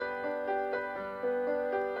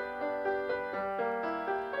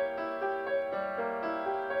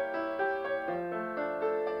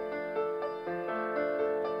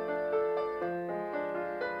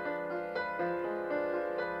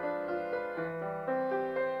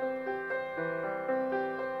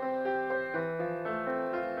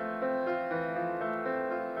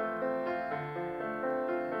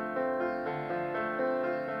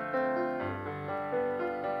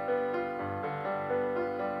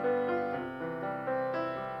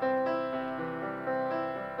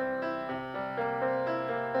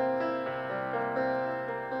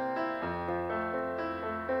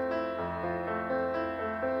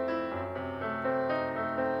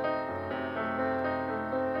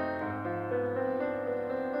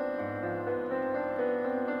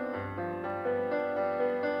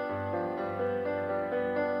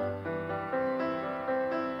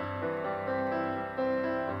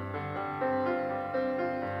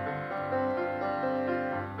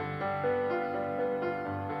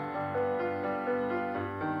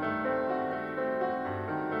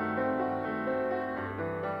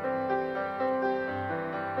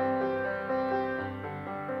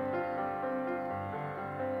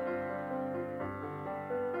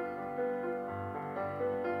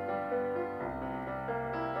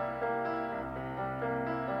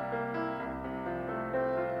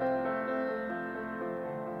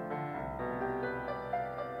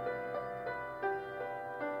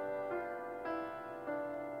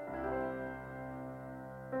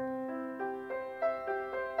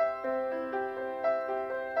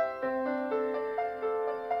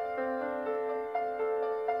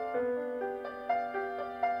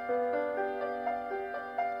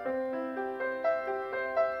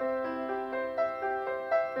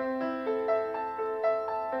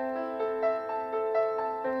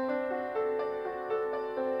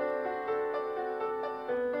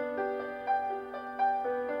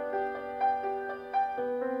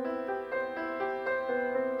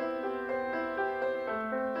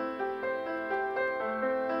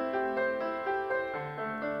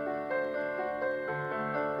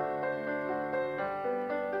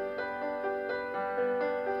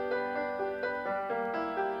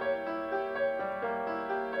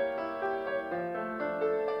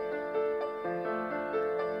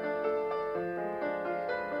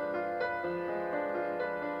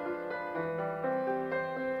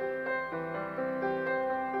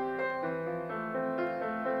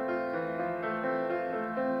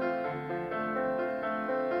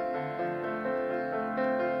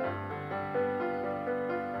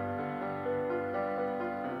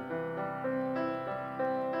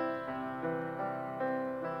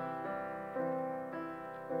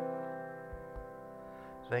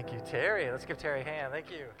Thank you, Terry. Let's give Terry a hand. Thank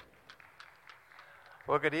you.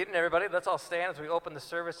 Well, good evening, everybody. Let's all stand as we open the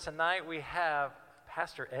service tonight. We have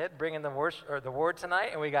Pastor Ed bringing the word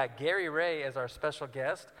tonight, and we got Gary Ray as our special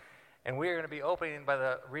guest. And we are going to be opening by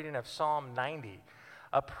the reading of Psalm 90,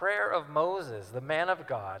 a prayer of Moses, the man of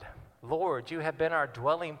God. Lord, you have been our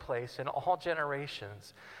dwelling place in all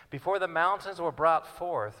generations. Before the mountains were brought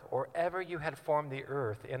forth, or ever you had formed the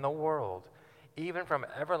earth in the world, even from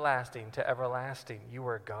everlasting to everlasting, you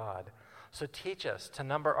are God. So teach us to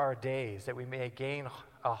number our days, that we may gain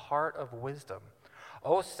a heart of wisdom.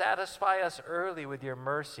 Oh, satisfy us early with your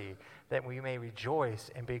mercy, that we may rejoice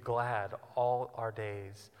and be glad all our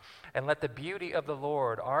days. And let the beauty of the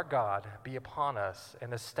Lord our God be upon us,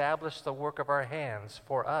 and establish the work of our hands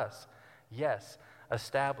for us. Yes,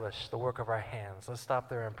 establish the work of our hands. Let's stop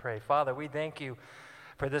there and pray. Father, we thank you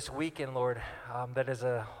for this weekend, Lord, that is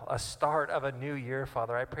a start of a new year,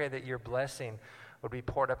 Father. I pray that your blessing would be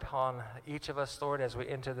poured upon each of us, Lord, as we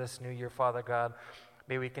enter this new year, Father God.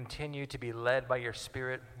 May we continue to be led by your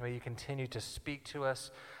Spirit. May you continue to speak to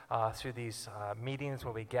us through these meetings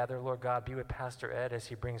when we gather, Lord God. Be with Pastor Ed as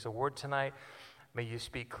he brings the word tonight. May you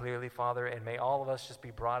speak clearly, Father, and may all of us just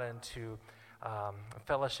be brought into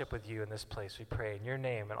fellowship with you in this place, we pray. In your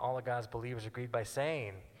name, and all of God's believers agreed by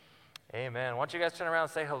saying, amen. Why don't you guys turn around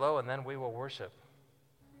and say hello, and then we will worship.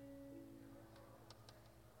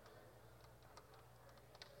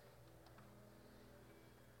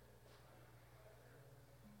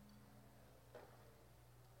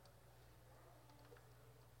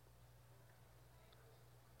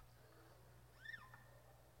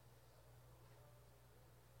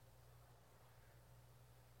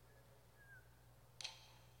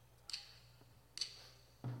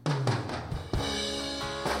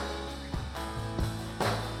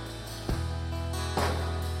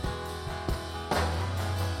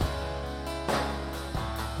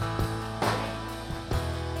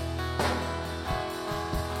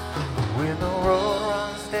 When the road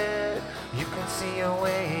runs dead, you can see a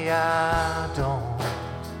way I don't.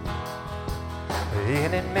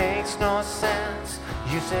 And it makes no sense.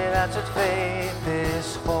 You say that's what faith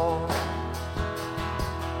is for.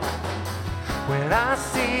 When I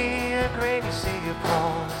see a grave, you see a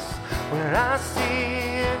promise. When I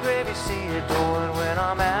see a grave, you see a door. And when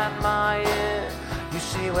I'm at my end, you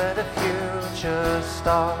see where the future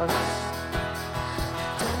starts.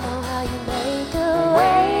 Don't know how you make a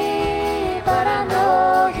way, but I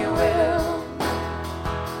know you will.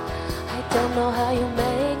 I don't know how you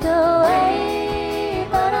make a way,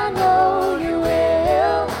 but I know you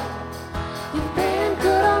will. You've been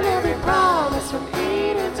good on every promise, from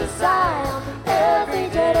Eden to Zion, from every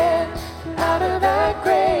dead end and out of that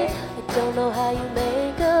grave. I don't know how you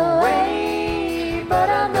make a way, but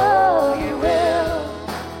I know you will.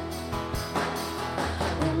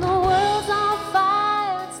 When the world's on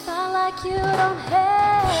fire, it's not like you don't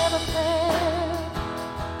have a plan.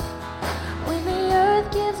 When the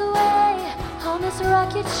earth gives way, on this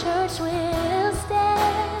rock your church will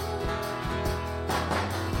stand.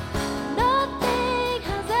 Nothing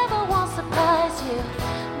has ever once surprised you.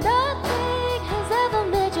 Nothing has ever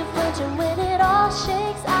made you flinch. And when it all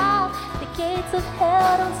shakes out, the gates of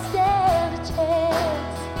hell don't stand a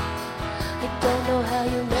chance. I don't know how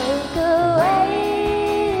you make a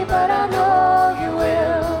way, but I know you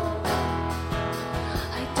will.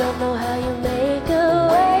 I don't know how you make a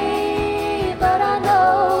way, but I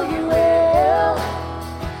know you will.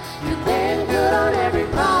 You've been good on every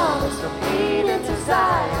promise, from Eden to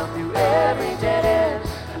Zion, through every dead end,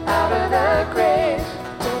 out of the grave. I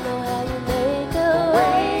don't know how you make a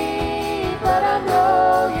way, but I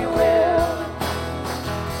know you will.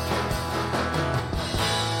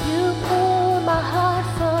 You pulled my heart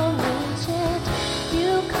from Egypt.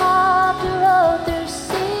 You carved a road through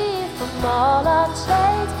sea, from all our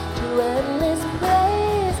chains to endless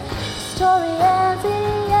praise. The story ends in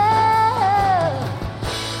the end.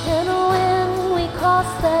 And when we cross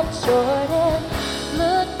that Jordan,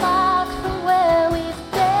 look back from where we've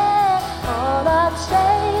been. All our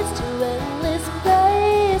chains to endless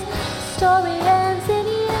praise. The story ends in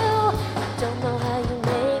you. I don't know how you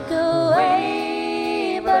make a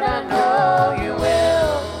way, but I know you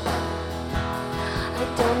will. I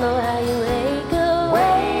don't know how you make a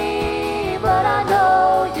way, but I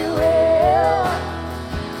know you will.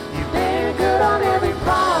 You've been good on every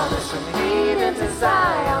promise, from Eden to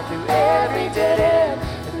Zion, through every dead end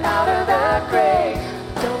and out of that grave.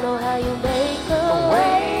 I don't know how you make a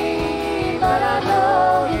way, but I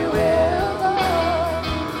know you will.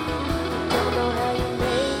 I don't know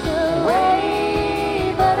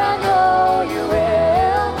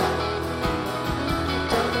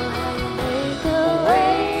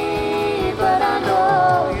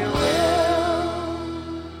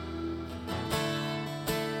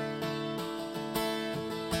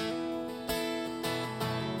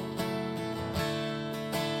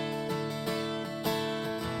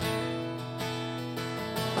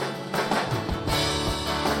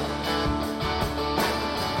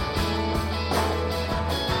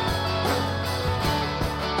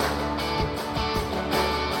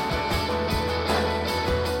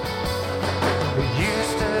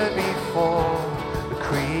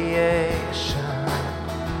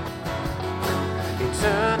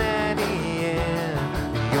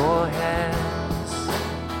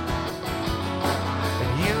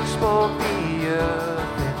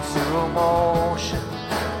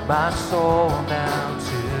my soul now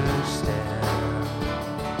to stand.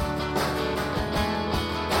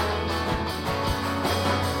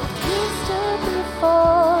 You stood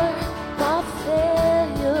before my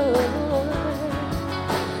failure,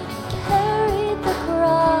 carried the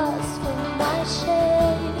cross for my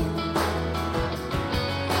shame.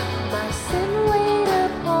 My sin weighed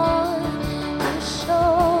upon your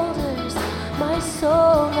shoulders, my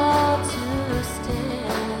soul now to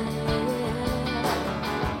stand.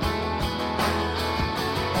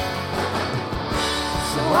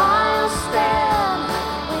 So I'll stand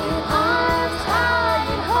with arms high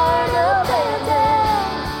and heart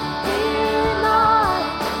abandoned. Fear not,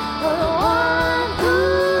 for the one who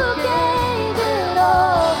gave it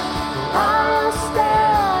all. I'll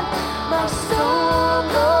stand, my soul,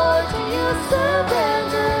 Lord, to you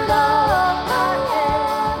surrendered. All I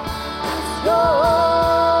am is yours.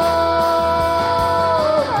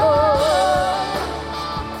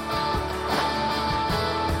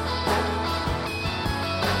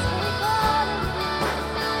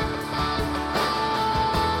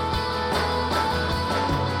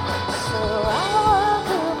 So I walk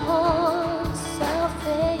upon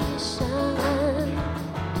salvation.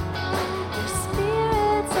 Your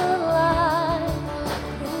Spirit's alive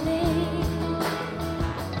in me.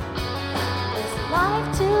 There's life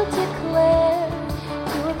to declare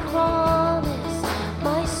your promise,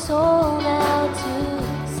 my soul now to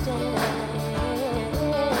stand.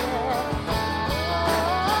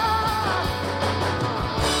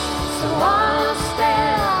 So I'll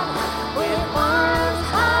stand with arms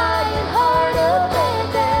high and heart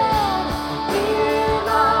abandoned. Fear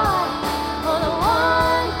not, for the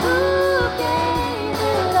one who gave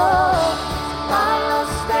it all. I'll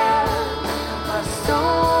stand, my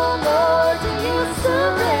soul, Lord, to you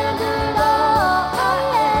surrendered. All I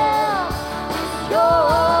am is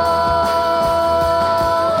yours.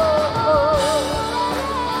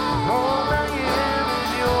 All I am is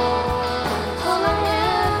yours, All I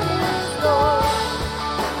am is yours.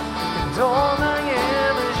 and all I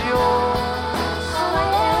am is yours, All I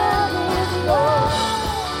am is yours.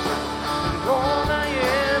 and all I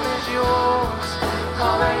am is yours,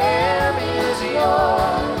 all I am is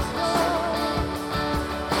yours.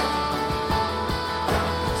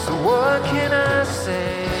 So what can I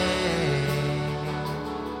say?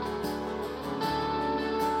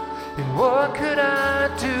 And what could I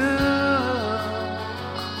do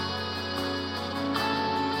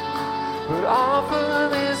but offer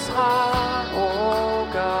this heart, oh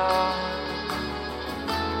God,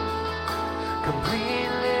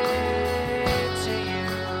 completely to you?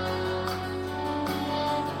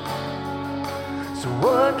 So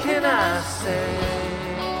what can I say?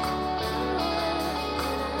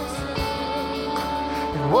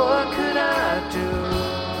 And what could I do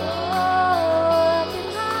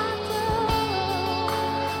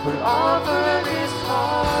but offer this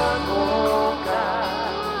heart, oh God?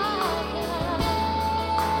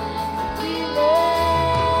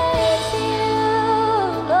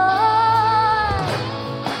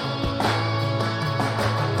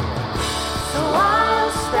 So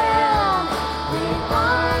I'll stand with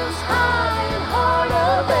arms high and heart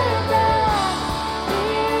abandoned.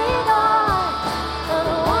 Fear not, for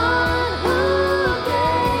the one who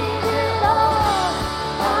gave it all.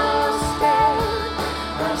 I'll stand,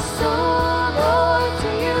 my soul, Lord, to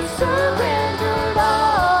you surrendered.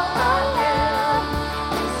 All I am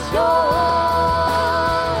is yours.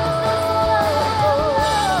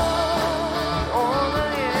 All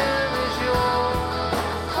I am is yours,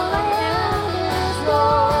 All I am is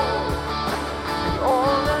yours. and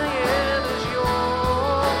all I am is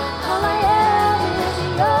yours, All I am is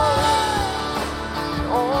yours.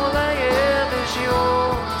 all I am is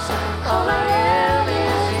yours, All I am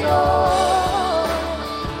is yours.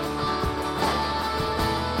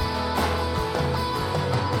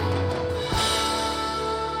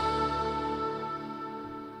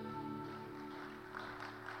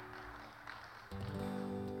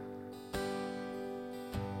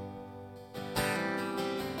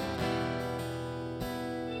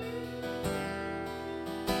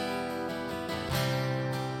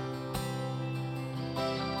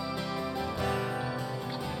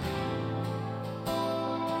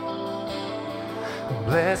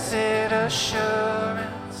 Blessed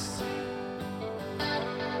assurance,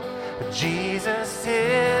 Jesus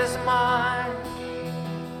is mine.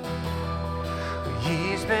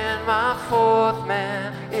 He's been my fourth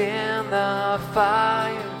man in the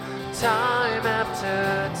fire, time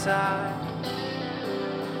after time.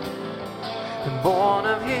 And born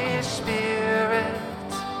of his spirit,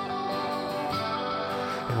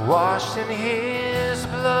 and washed in his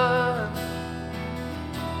blood.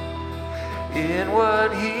 in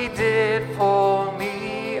what he did for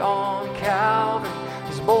me on Calvary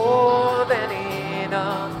is more than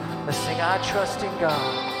enough. Let's sing, I trust in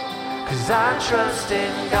God, 'cause I trust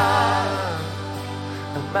in God,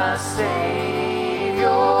 my Savior,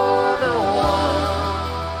 the one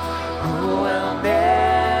who will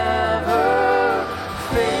never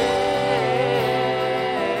fail.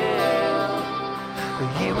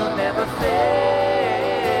 He will never fail.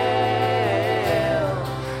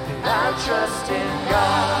 And I trust in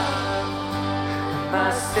God,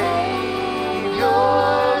 my Savior,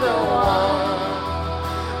 the one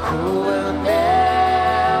who will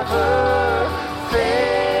never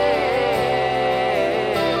fail.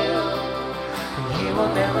 He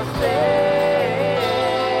will never fail.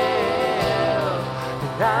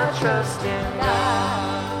 And I trust in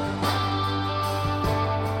God.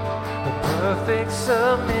 The perfect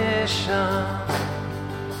submission,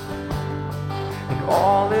 and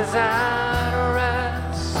all is at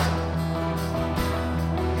rest.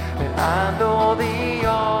 And I know the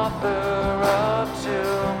author of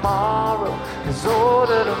tomorrow has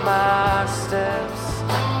ordered my steps.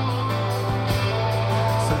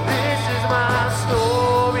 So this is my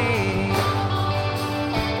story,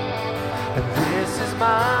 and this is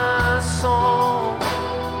my song.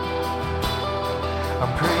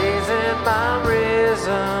 I'm praising my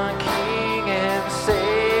risen King and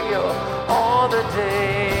Savior all the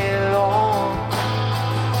day long.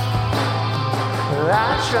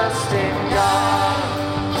 I trust in God,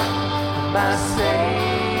 my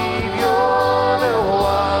Savior, the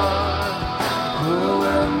one who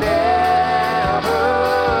will never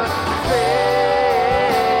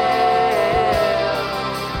fail.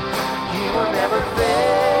 He will never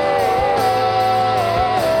fail.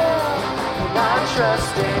 And I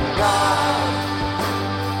trust in God,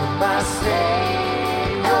 my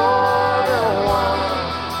Savior, the one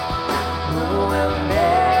who will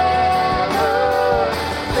never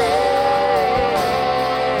fail.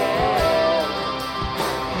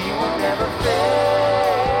 He will never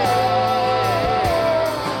fail.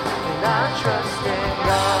 And I trust in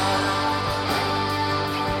God.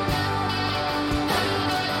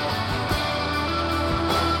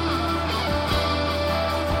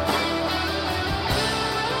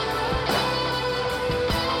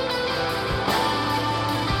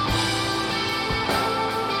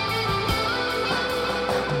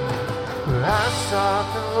 I sought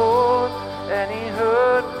the Lord, and he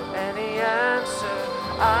heard, and he answered.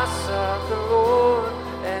 I sought the Lord,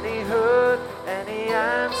 and he heard, and he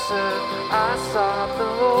answered. I sought the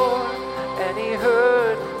Lord, and he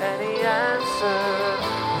heard, and he answered.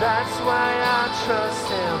 That's why I trust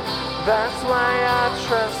him. That's why I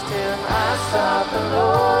trust him. I sought the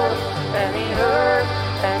Lord, and he heard,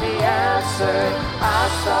 and he answered. I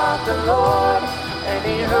sought the Lord, and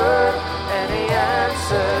he heard, and he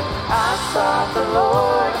answered. I sought the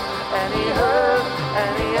Lord, and he heard,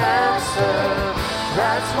 and he answered.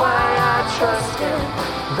 That's why I trust him.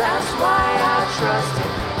 That's why I trust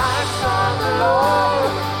him. I sought the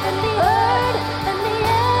Lord, And he heard, and he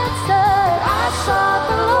answered. I sought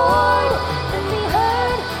the Lord, And he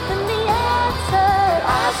heard, and he answered.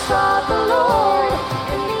 I sought the Lord.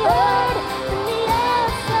 And he heard, and he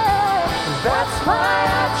answered. That's why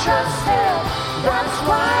I trust him. That's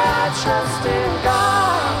why I trust in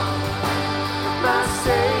God, my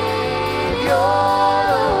Savior,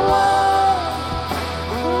 the one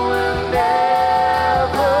who will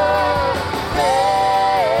never fail.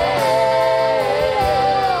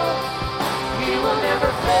 He will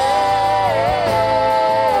never fail.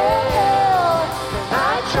 And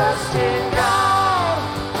I trust in God,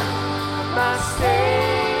 my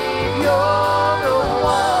Savior, the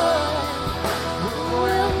one who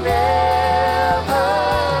will never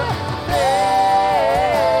fail.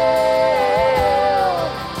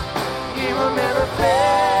 He will never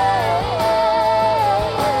fail.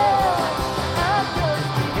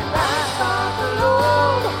 And I sought the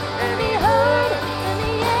Lord, and he heard, And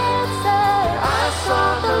he answered. I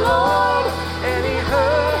sought the Lord, and he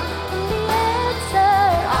heard, And he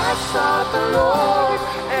answered. I sought the Lord,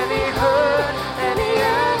 and he heard, and he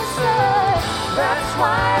answered. That's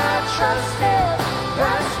why I trust him.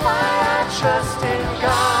 That's why I trust in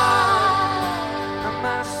God,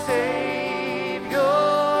 my Savior,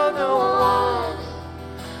 the one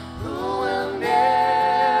who will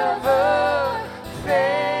never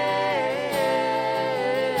fail.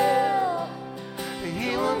 He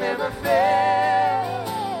will never fail.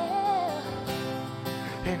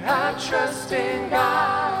 And I trust in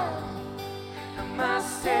God,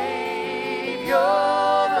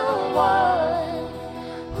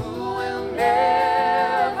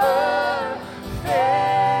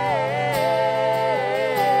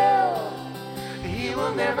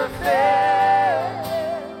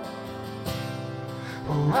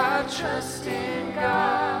 trust in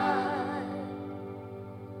God.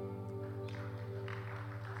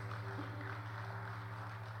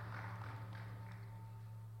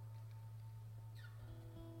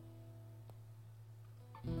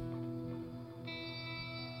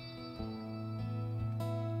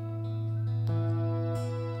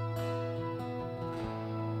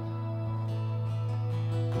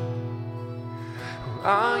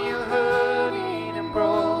 Are you hurting and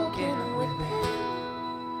broken within?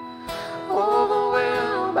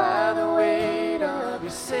 Overwhelmed by the weight of your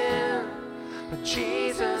sin, but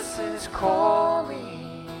Jesus is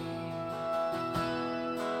calling.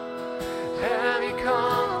 Have you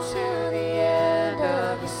come to the end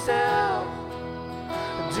of yourself?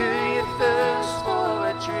 Do you thirst for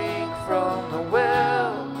a drink from the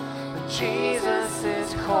well? But Jesus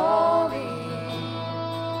is calling.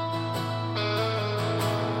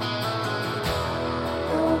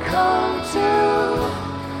 Come to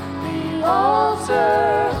the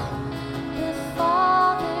altar. The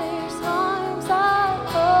Father's arms are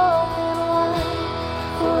open wide.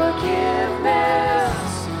 Forgiveness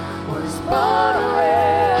was bought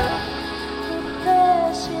with the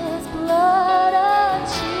precious blood of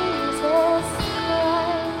Jesus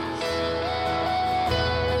Christ.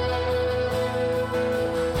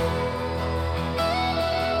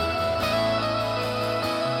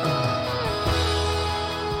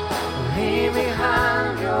 Leave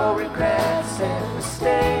behind your regrets and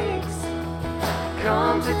mistakes.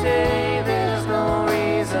 Come today, there's no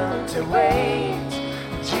reason to wait.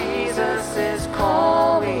 Jesus is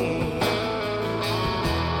calling.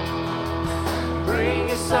 Bring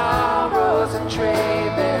your sorrows and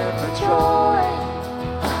trade them for joy.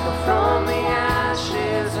 For from the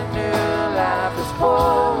ashes a new life is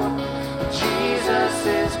born. Jesus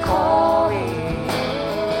is calling.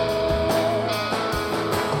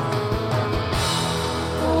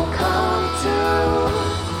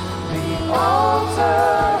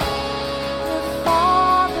 Altar. The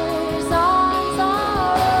Father's arms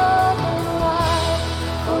are open wide.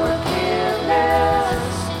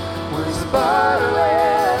 Forgiveness was bought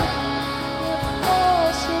with the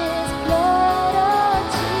precious blood of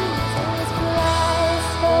Jesus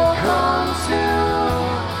Christ. Oh, come to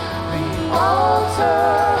the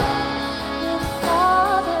altar. The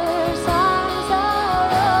Father's arms are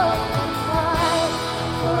open wide.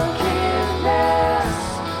 Forgiveness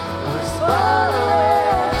but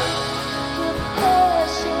with the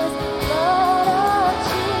precious blood of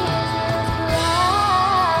Jesus Christ.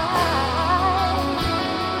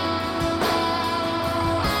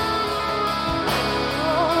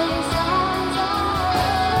 Oh, His arms are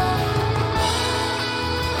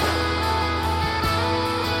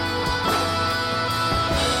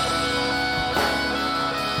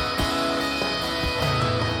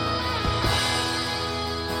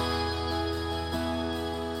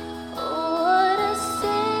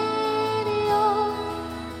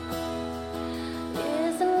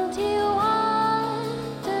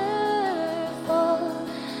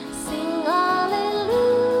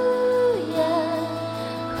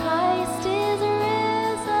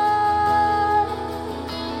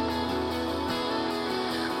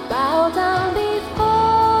bow down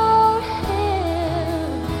before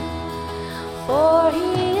Him, for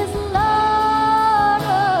He is Lord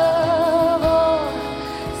of all.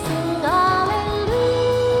 Sing hallelujah,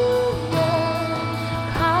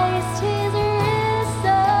 Christ is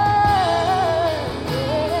risen.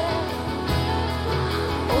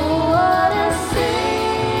 Oh, what a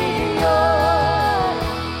Savior!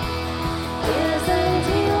 Isn't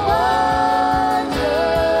He wonderful?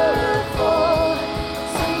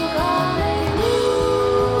 Sing hallelujah,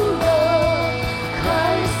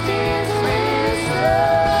 Christ is risen.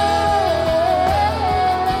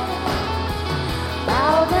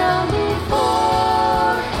 Bow down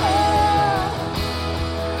before Him,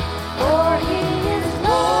 for He is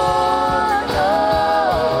Lord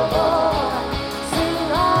of all. Sing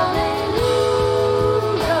hallelujah,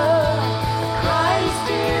 Christ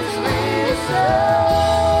is risen.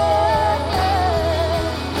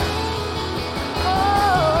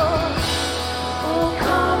 Oh,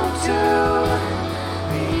 come to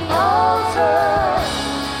the altar.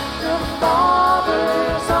 The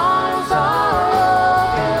Father's arms are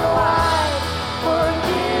open wide.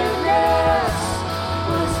 Forgiveness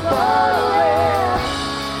was bought with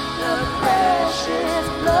the precious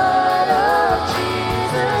blood of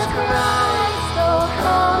Jesus Christ. Oh,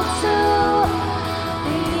 come to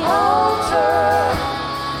the altar.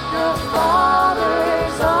 The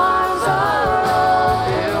Father's arms are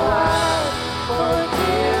open wide.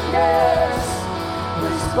 Forgiveness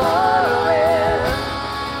was bought with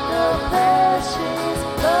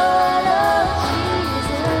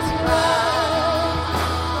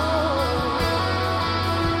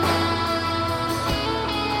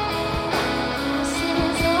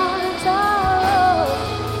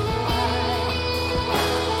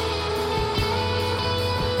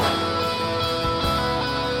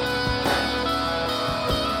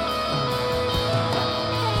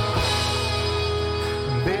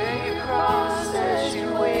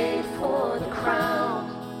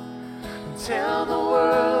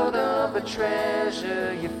the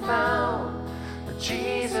treasure you found.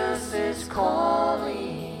 Jesus is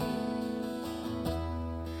calling.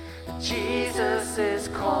 Jesus is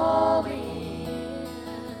calling.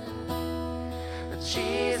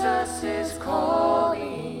 Jesus is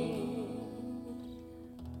calling.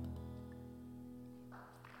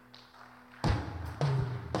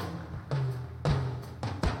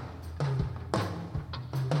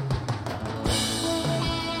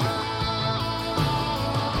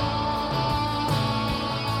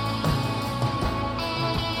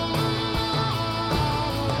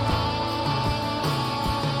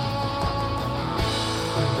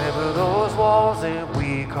 Remember those walls that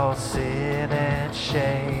we call sin and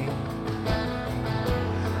shame?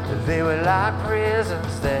 They were like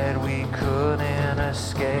prisons that we couldn't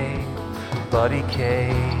escape. But he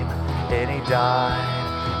came and he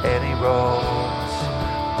died and he rose.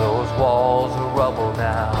 Those walls are rubble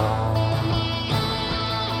now.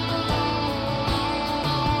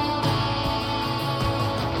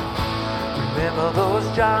 Remember those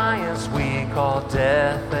giants we call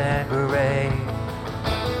death and grave?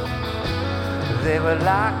 They were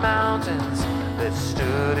like mountains that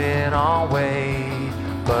stood in our way.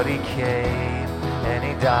 But he came and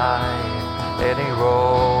he died and he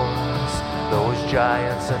rose. Those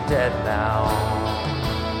giants are dead now.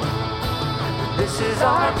 This is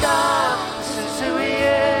our God, this is who he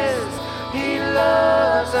is. He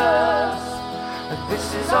loves us.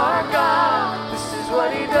 This is our God, this is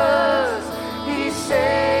what he does. He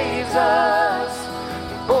saves us.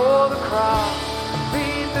 He bore the cross,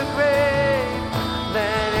 beat the grave.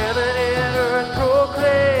 Let heaven and earth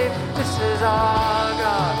proclaim. This is our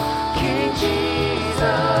God, King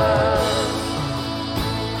Jesus.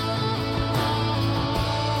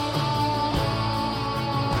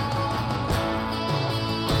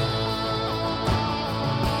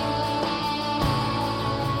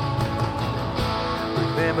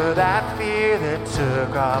 Remember that fear that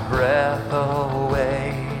took our breath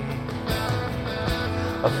away.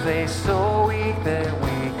 A face so weak that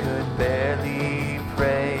we could barely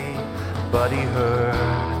pray. But he heard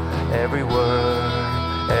every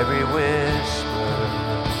word, every whisper.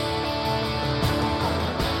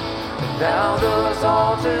 And now those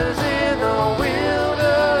altars in the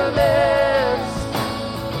wilderness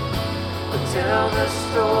tell the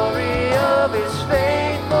story of his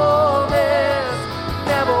faithfulness.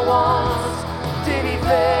 Never once did he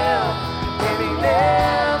fail, and he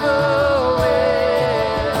never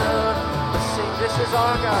will. Let's sing, this is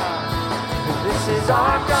our God. This is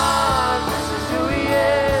our God. This is who he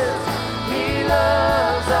is. He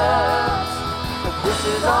loves us. This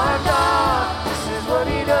is our God. This is what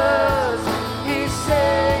he does. He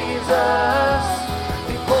saves us.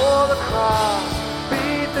 Before the cross,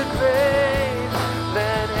 beat the grave.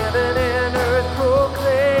 Let heaven and earth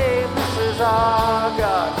proclaim. This is our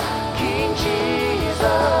God, King Jesus.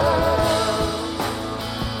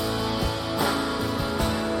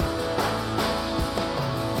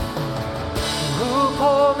 Who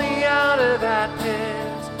pulled me out of that pit?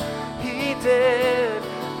 He did,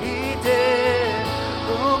 he did.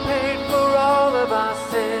 Who paid for all of our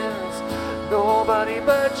sins? Nobody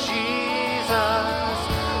but Jesus.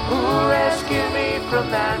 Who rescued me from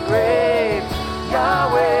that grave?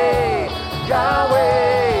 Yahweh,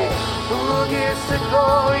 Yahweh. Who gives the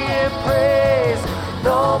glory and praise?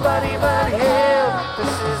 Nobody but him.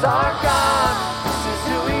 This is our God. This is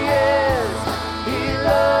who he is. He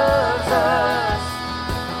loves us.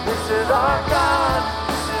 This is our God.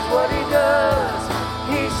 This is what he does.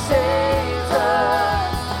 He saves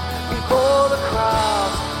us. Before the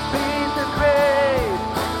cross, beat the grave.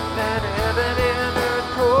 Let heaven and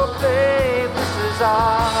earth proclaim. This is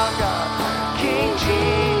our God, King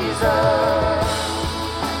Jesus.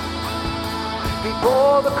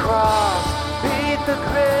 Before the cross, beat the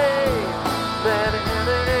grave. Let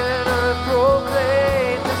heaven and earth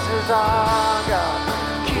proclaim. This is our God,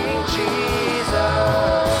 King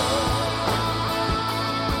Jesus.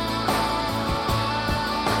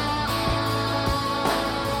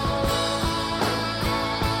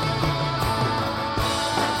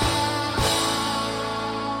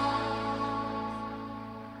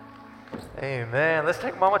 Amen. Let's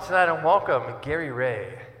take a moment tonight and welcome Gary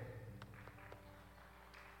Ray.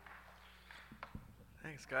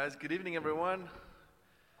 Thanks, guys. Good evening, everyone.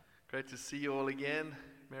 Great to see you all again.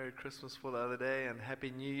 Merry Christmas for the other day and Happy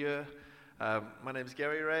New Year. My name's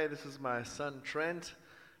Gary Ray. This is my son, Trent.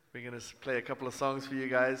 We're going to play a couple of songs for you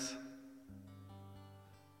guys.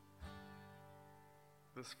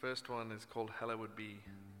 This first one is called Hallowed Be.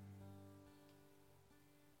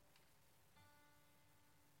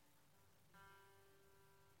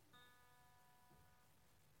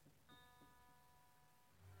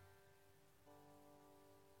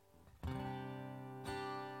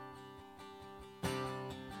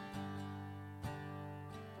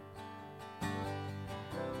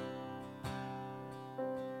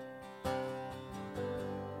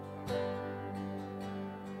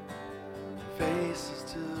 faces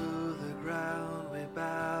to the ground, we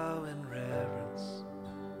bow in reverence.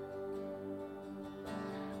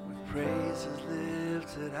 With praises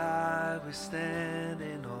lifted high, we stand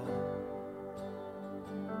in awe.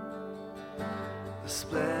 The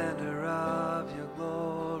splendor of your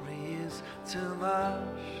glory is too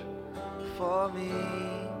much for me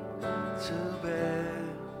to bear.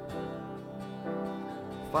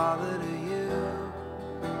 Father, to you,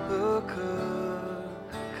 who could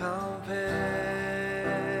compare?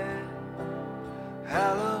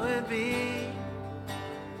 Hallowed be,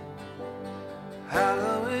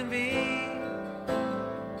 hallowed be,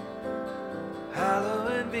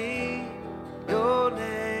 hallowed be your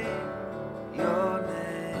name, your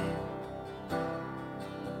name.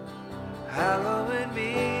 Hallowed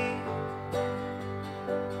be,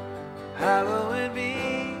 hallowed be,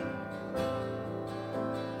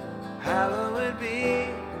 hallowed be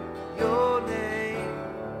your name,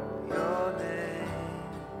 your name.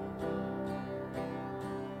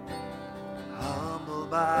 Humbled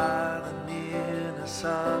by the nearness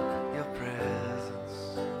of your presence,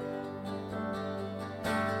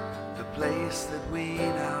 the place that we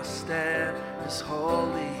now stand is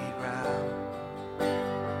holy ground.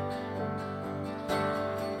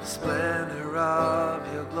 The splendor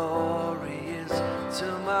of your glory is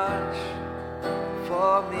too much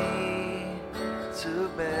for me to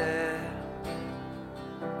bear.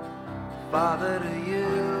 Father, to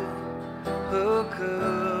you, who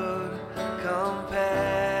could compare?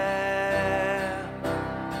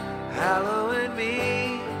 Hallowed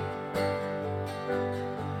be,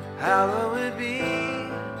 hallowed be,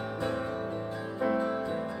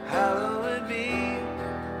 hallowed be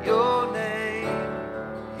your name,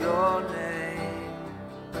 your name.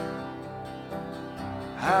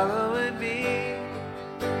 Hallowed be,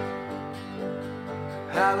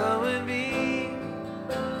 hallowed be,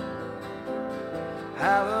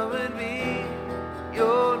 hallowed be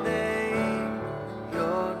your name,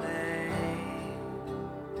 your name.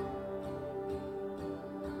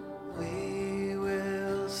 We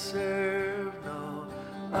will serve no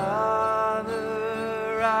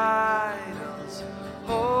other idols.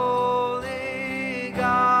 Holy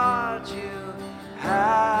God, you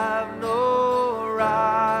have no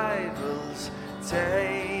rivals.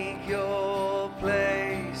 Take your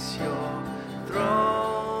place, your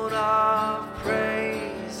throne of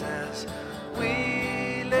praise, as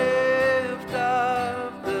we lift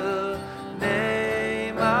up the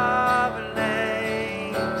name of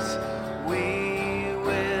names. We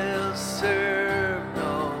will serve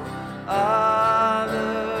no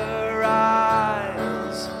other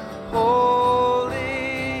idols.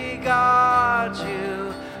 Holy God,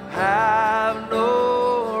 you have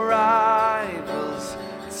no rivals.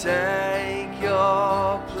 Take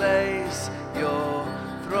your place, your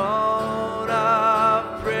throne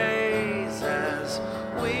of praise, as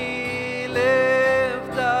we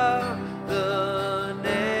lift up the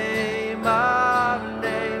name of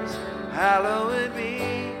names. Hallowed be,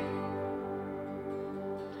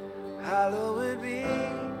 hallowed be,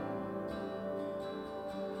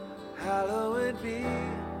 hallowed be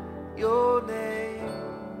your name,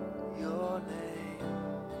 your name.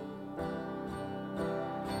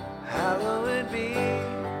 Hallowed be,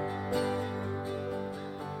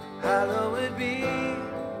 hallowed be,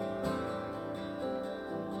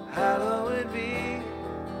 hallowed be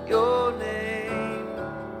your name,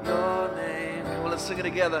 your name. Come on, let's sing it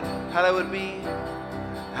together. Hallowed be,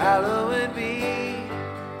 hallowed be,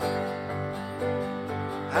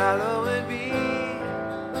 hallowed be,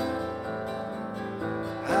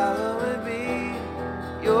 hallowed be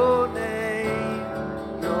your name,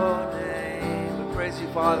 your name. We praise you,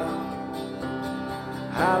 Father.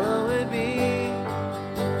 Hallowed be,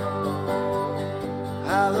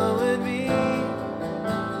 hallowed be,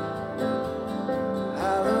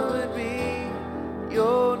 hallowed be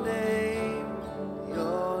your name,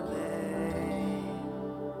 your name.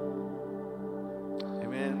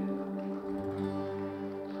 Amen.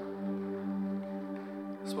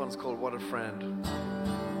 This one's called What a Friend.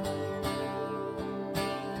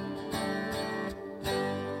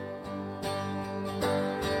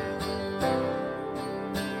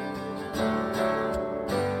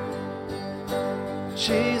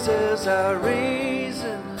 Jesus our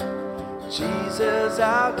reason, Jesus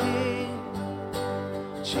our King,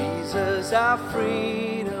 Jesus our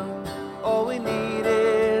freedom, all we need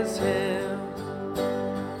is Him.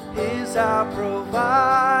 He's our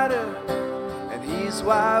provider, and He's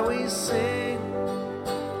why we sing.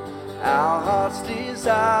 Our heart's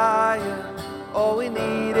desire, all we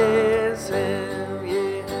need is Him, yeah.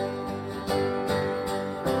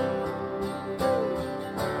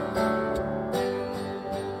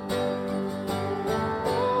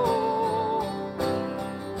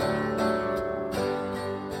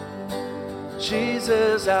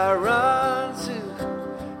 Jesus I run to,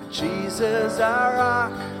 Jesus I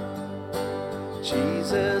rock,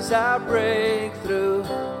 Jesus I break through.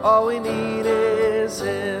 All we need is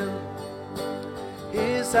Him.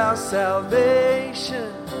 He's our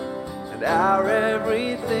salvation and our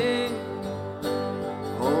everything.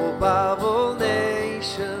 Hope of all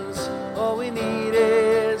nations, all we need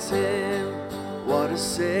is Him. What a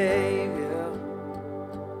Savior,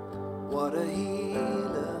 what a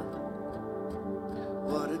healer,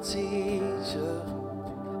 what a teacher,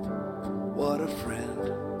 what a friend.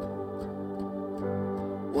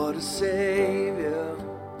 What a Savior,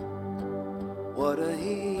 what a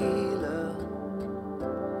healer,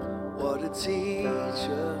 what a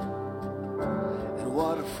teacher, and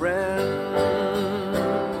what a friend.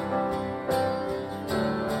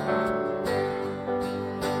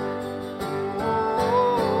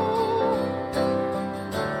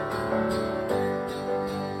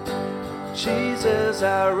 Jesus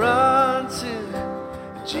I run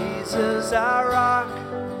to, Jesus I rock,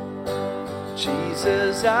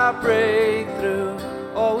 Jesus I break through.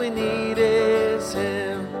 All we need is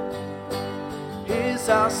Him. He's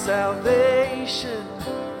our salvation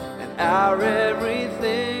and our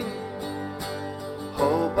everything.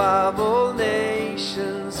 Hope of all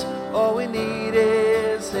nations, all we need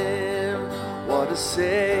is Him. What a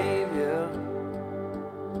Savior,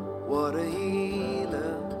 what a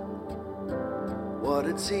healer, what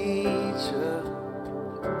a teacher,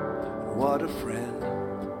 what a friend.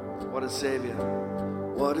 What a Savior,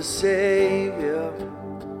 what a Savior,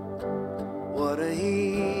 what a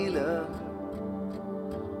healer,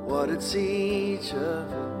 what a teacher,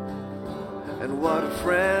 and what a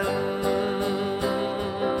friend.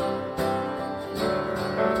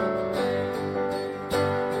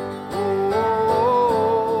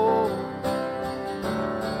 Oh,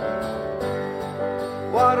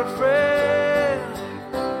 what a friend.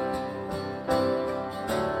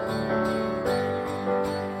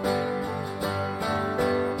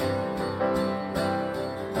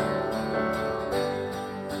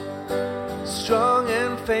 Strong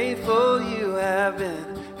and faithful you have been,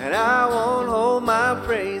 and I won't hold my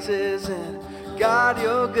praises in. God,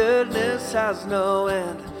 your goodness has no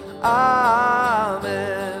end.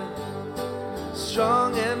 Amen.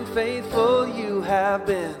 Strong and faithful you have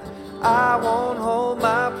been, I won't hold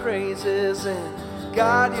my praises in.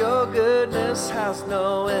 God, your goodness has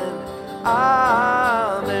no end.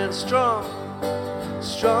 Amen.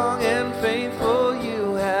 Strong and faithful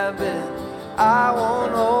you have been, I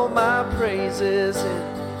won't hold my praises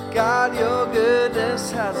in. God, your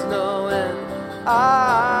goodness has no end.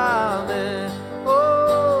 Amen.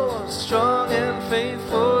 Oh, strong and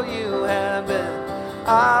faithful you have been,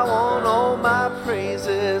 I won't hold my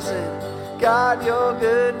praises in. God, your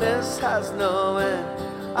goodness has no end.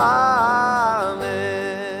 Amen.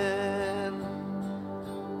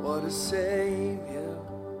 What a Savior,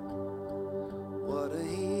 what a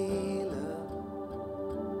healer,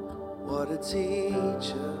 what a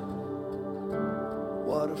teacher,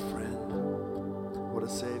 what a friend. What a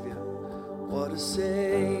Savior, what a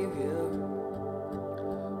Savior,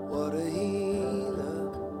 what a healer,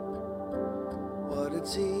 what a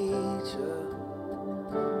teacher,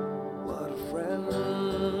 what a friend.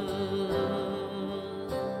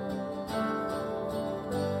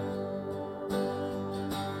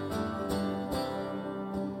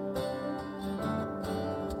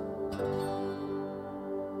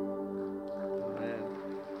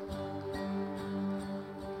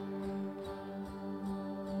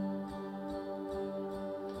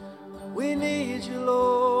 We need you,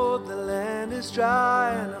 Lord. The land is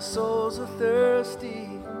dry and our souls are thirsty.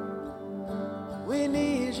 We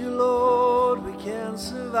need you, Lord. We can't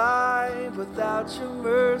survive without your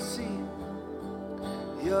mercy.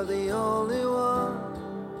 You're the only one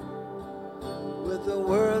with the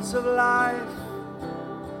words of life.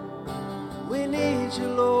 We need you,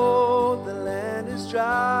 Lord. The land is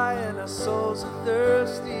dry and our souls are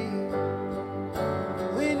thirsty.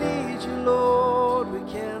 We need you, Lord. We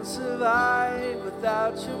can't survive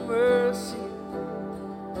without your mercy.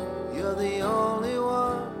 You're the only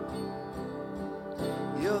one.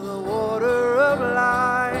 You're the water of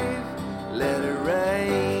life. Let it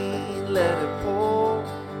rain, let it pour.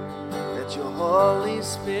 Let your Holy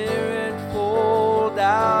Spirit fall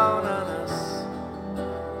down on us.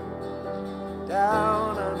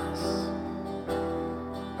 Down on us.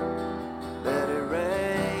 Let it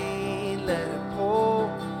rain, let it pour.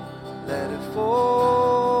 Let it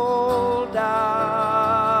fall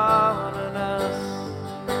down on us.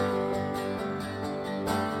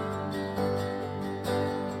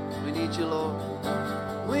 We need you, Lord.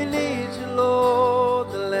 We need you,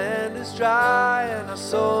 Lord. The land is dry dry and our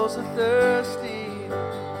souls are thirsty.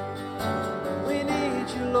 We need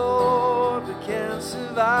you, Lord. We can't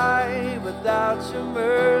survive without your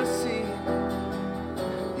mercy.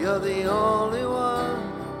 You're the only one,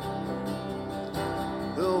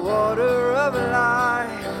 the water of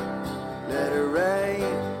life. Let it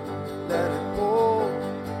rain, let it pour.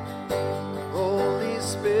 Holy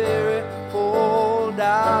Spirit, fall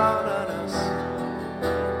down on us,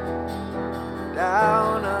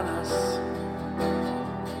 down on us.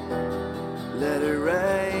 Let it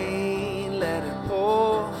rain, let it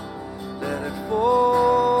pour, let it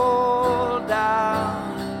fall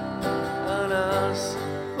down on us.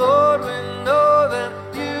 Lord, we know that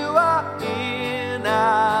you are here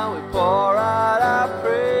now. We pour out our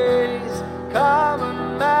praise. Come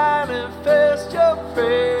and manifest your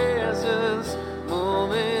presence.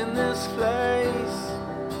 Move in this place.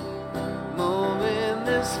 Move in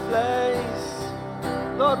this place.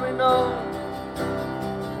 Lord, we know.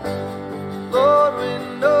 Lord, we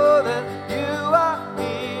know that you are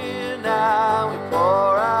here now. We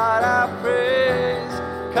pour out our praise.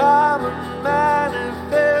 Come and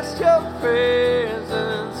manifest your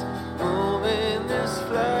presence. Move in this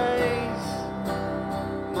place.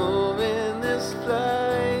 Move in this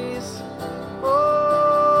place. Oh,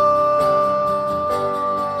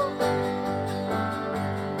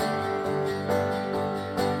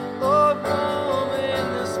 Lord, move in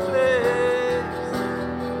this place.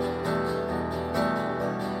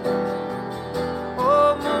 Oh,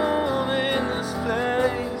 move in this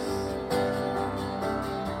place.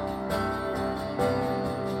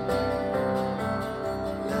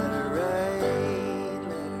 Let it rain,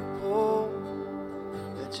 let it pour.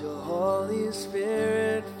 Let your Holy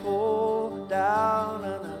Spirit fall down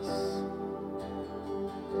on us.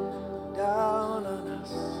 Down on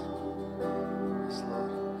us. Yes,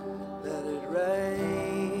 Lord. Let it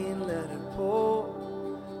rain, let it pour.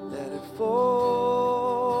 Let it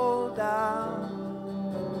fall down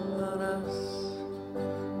on us.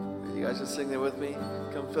 You guys just sing there with me.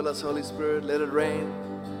 Come fill us, Holy Spirit. Let it rain.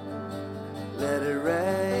 Let it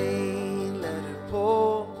rain, let it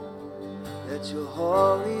pour. Let your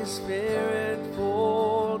Holy Spirit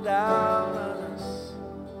fall down on us.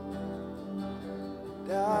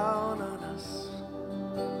 Down on us.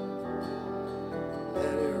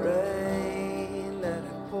 Let it rain, let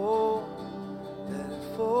it pour. Let it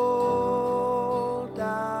fall down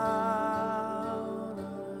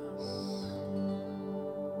on us.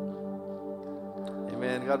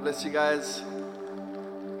 Amen. God bless you guys.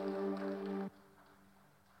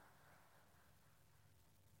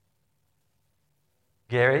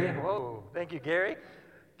 Gary, whoa, thank you, Gary.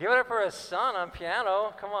 Give it up for his son on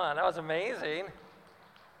piano. Come on, that was amazing.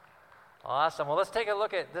 Awesome. Well, let's take a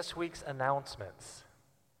look at this week's announcements.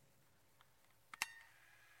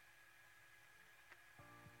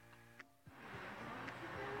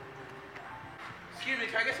 Excuse me,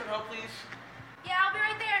 can I get some help, please? Yeah, I'll be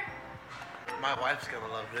right there. My wife's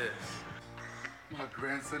gonna love this. My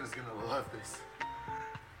grandson is gonna love this.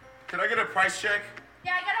 Can I get a price check?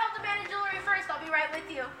 Yeah, I gotta help the band of jewelry first. I'll be right with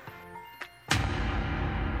you.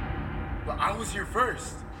 But I was here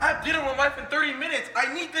first. I have dinner with my wife in 30 minutes. I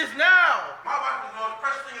need this now. My wife is the most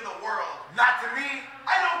precious thing in the world. Not to me.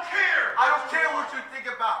 I don't care. I don't care what you think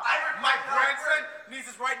about. My grandson friend. needs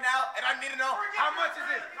this right now, and I need to know how much is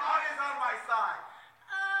it? God is on my side.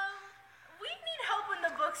 We need help in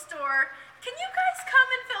the bookstore. Can you guys come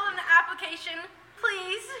and fill in the application,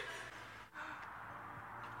 please?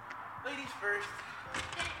 Ladies first.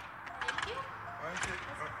 Thank you. Why is it?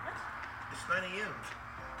 It's 9 a.m.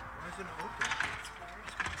 Why is it open?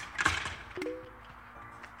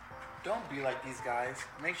 Don't be like these guys.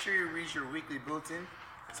 Make sure you read your weekly bulletin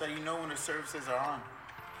so you know when the services are on.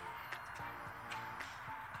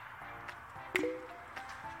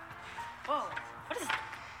 Whoa,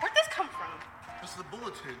 where'd this come from? This is the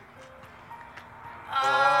bulletin.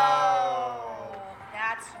 Oh,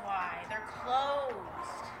 that's why. They're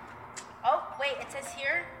closed. Oh, wait, it says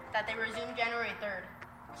here that they resumed January 3rd.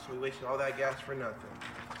 So we wasted all that gas for nothing.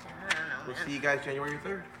 I don't know, We'll man. see you guys January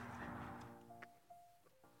 3rd.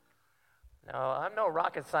 No, I'm no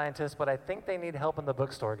rocket scientist, but I think they need help in the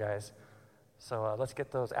bookstore, guys. So let's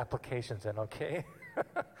get those applications in, okay?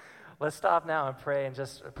 Let's stop now and pray and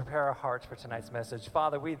just prepare our hearts for tonight's message.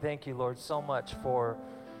 Father, we thank you, Lord, so much for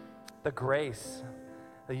the grace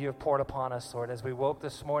that you have poured upon us, Lord. As we woke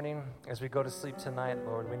this morning, as we go to sleep tonight,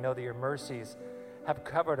 Lord, we know that your mercies have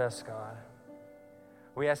covered us, God.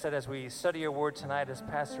 We ask that as we study your word tonight, as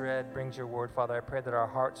Pastor Ed brings your word, Father, I pray that our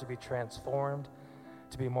hearts would be transformed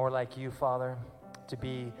to be more like you, Father, to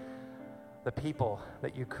be the people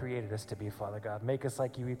that you created us to be, Father God. Make us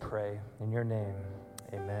like you, we pray. In your name,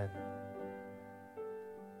 amen.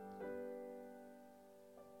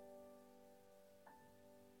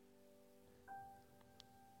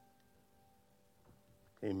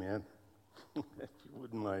 Amen. If you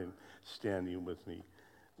wouldn't mind standing with me,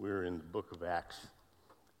 we're in the book of Acts,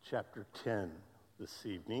 chapter 10 this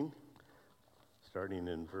evening, starting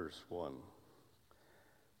in verse 1.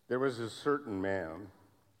 There was a certain man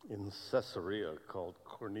in Caesarea called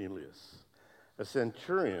Cornelius, a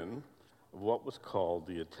centurion of what was called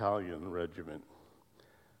the Italian regiment,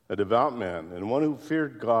 a devout man and one who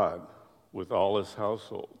feared God with all his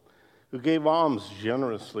household, who gave alms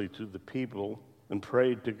generously to the people and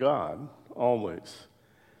prayed to God always.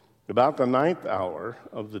 About the 9th hour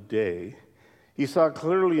of the day, he saw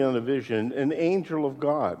clearly in a vision an angel of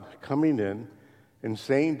God coming in and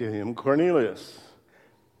saying to him, Cornelius.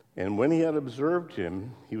 And when he had observed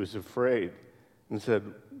him, he was afraid and said,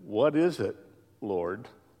 What is it, Lord?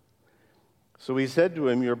 So he said to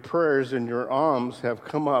him, Your prayers and your alms have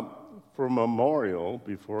come up for a memorial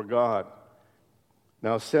before God.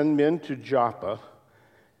 Now send men to Joppa.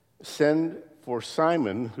 Send for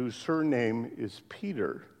Simon, whose surname is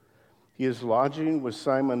Peter. He is lodging with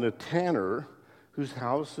Simon a tanner, whose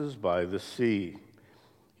house is by the sea.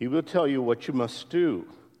 He will tell you what you must do.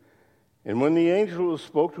 And when the angel who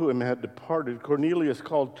spoke to him had departed, Cornelius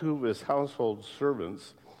called 2 of his household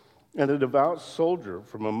servants and a devout soldier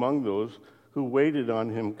from among those who waited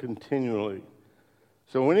on him continually.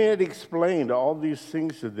 So when he had explained all these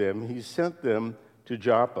things to them, he sent them to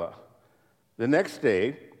Joppa. The next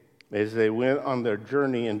day, as they went on their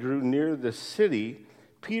journey and drew near the city,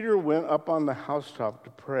 Peter went up on the housetop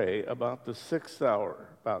to pray about the 6th hour,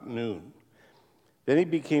 about noon. Then he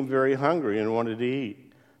became very hungry and wanted to eat.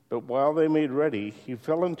 But while they made ready, he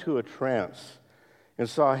fell into a trance and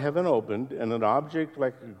saw heaven opened, and an object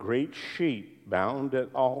like a great sheet bound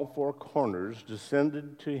at all 4 corners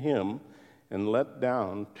descended to him and let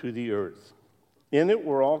down to the earth. In it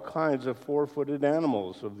were all kinds of 4-footed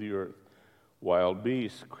animals of the earth, wild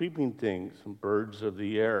beasts, creeping things, and birds of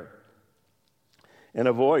the air. And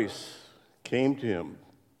a voice came to him,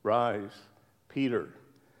 Rise, Peter,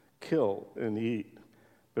 kill and eat.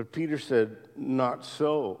 But Peter said, Not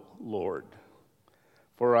so, Lord,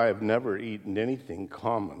 for I have never eaten anything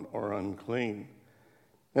common or unclean.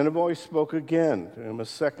 And a voice spoke again to him a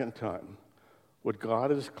second time, What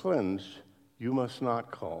God has cleansed, you must not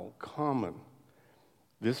call common.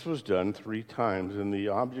 This was done 3 times, and the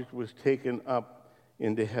object was taken up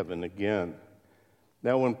into heaven again.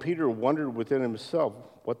 Now when Peter wondered within himself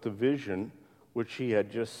what the vision which he had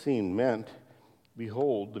just seen meant,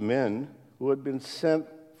 behold, the men who had been sent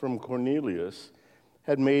from Cornelius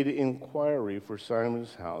had made inquiry for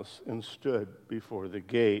Simon's house and stood before the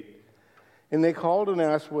gate. And they called and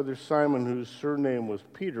asked whether Simon, whose surname was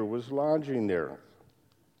Peter, was lodging there.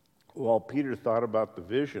 While Peter thought about the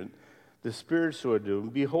vision, the Spirit said to him,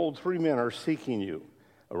 Behold, 3 men are seeking you.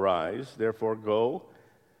 Arise, therefore go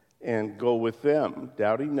with them,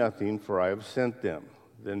 doubting nothing, for I have sent them.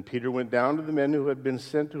 Then Peter went down to the men who had been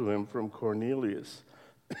sent to him from Cornelius,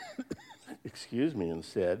 and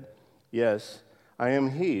said, Yes, I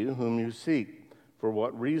am he whom you seek. For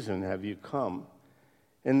what reason have you come?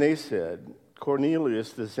 And they said,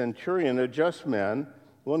 Cornelius the centurion, a just man,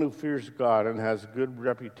 one who fears God and has good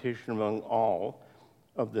reputation among all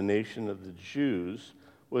of the nation of the Jews,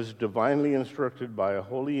 was divinely instructed by a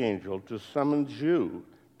holy angel to summon you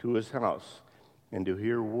to his house and to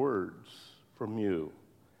hear words from you.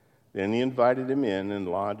 Then he invited him in and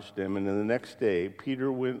lodged him, and the next day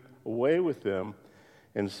Peter went away with them,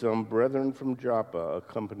 and some brethren from Joppa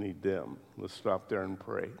accompanied them. Let's stop there and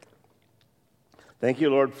pray. Thank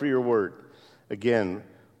you, Lord, for your word. Again,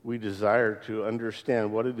 we desire to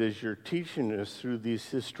understand what it is you're teaching us through these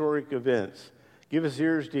historic events. Give us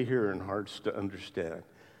ears to hear and hearts to understand.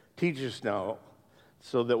 Teach us now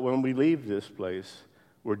so that when we leave this place,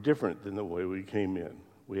 we're different than the way we came in.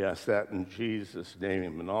 We ask that in Jesus'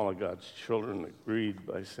 name, and all of God's children agreed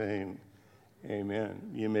by saying,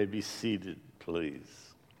 Amen. You may be seated,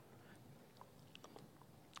 please.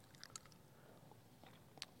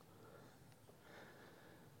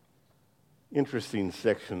 Interesting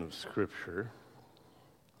section of Scripture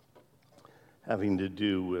having to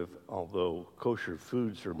do with, although kosher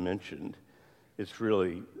foods are mentioned, it's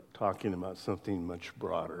really talking about something much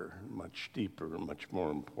broader, much deeper, much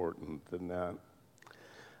more important than that.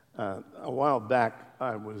 A while back,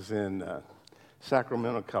 I was in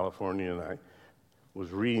Sacramento, California, and I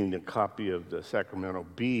was reading a copy of the Sacramento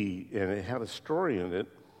Bee, and it had a story in it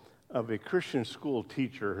of a Christian school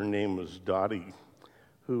teacher. Her name was Dottie,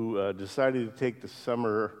 who decided to take the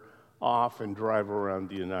summer off and drive around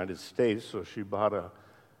the United States. So she bought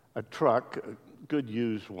a truck, a good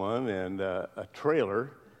used one, and a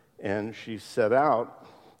trailer, and she set out.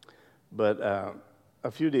 But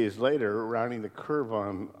a few days later, rounding the curve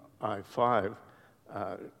on I-5,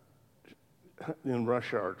 in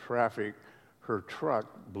rush hour traffic, her truck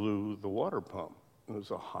blew the water pump. It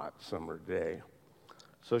was a hot summer day.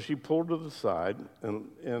 So she pulled to the side,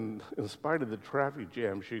 and in spite of the traffic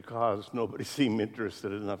jam she caused, nobody seemed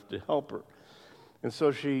interested enough to help her. And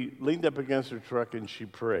so she leaned up against her truck and she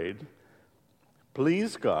prayed,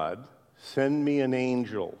 "Please, God, send me an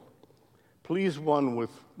angel. Please, one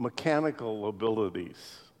with mechanical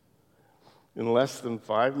abilities." In less than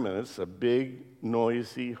 5 minutes, a big,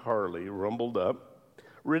 noisy Harley rumbled up,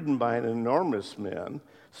 ridden by an enormous man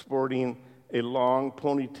sporting a long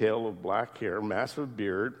ponytail of black hair, massive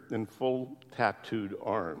beard, and full tattooed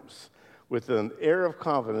arms. With an air of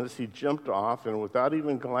confidence, he jumped off and, without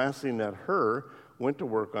even glancing at her, went to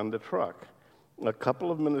work on the truck. A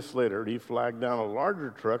couple of minutes later, he flagged down a larger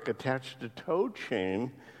truck, attached a tow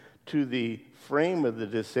chain to the frame of the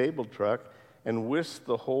disabled truck, and whisked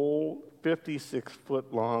the whole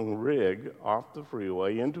 56-foot-long rig off the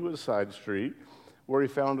freeway into a side street where he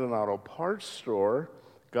found an auto parts store,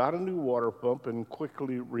 got a new water pump, and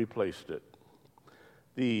quickly replaced it.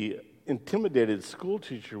 The intimidated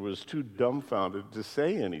schoolteacher was too dumbfounded to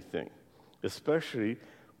say anything, especially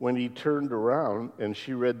when he turned around and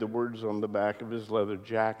she read the words on the back of his leather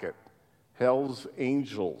jacket, "Hell's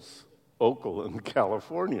Angels, Oakland,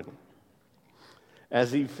 California."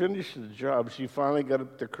 As he finished the job, she finally got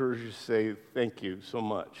up the courage to say thank you so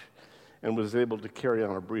much and was able to carry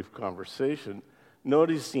on a brief conversation.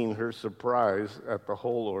 Noticing her surprise at the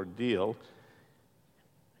whole ordeal,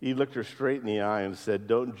 he looked her straight in the eye and said,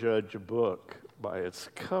 "Don't judge a book by its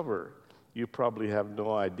cover. You probably have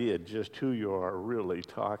no idea just who you are really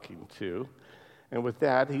talking to." And with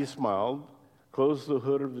that, he smiled, closed the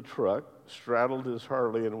hood of the truck, straddled his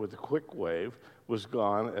Harley, and with a quick wave, was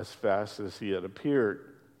gone as fast as he had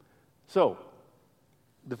appeared. So,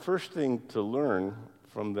 the first thing to learn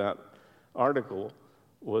from that article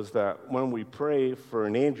was that when we pray for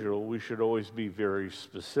an angel, we should always be very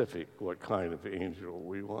specific what kind of angel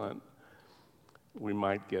we want. We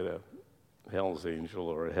might get a hell's angel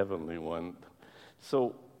or a heavenly one.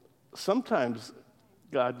 So sometimes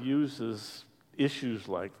God uses issues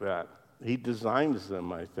like that. He designs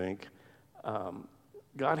them, I think.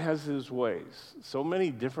 God has his ways, so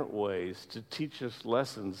many different ways to teach us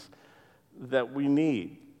lessons that we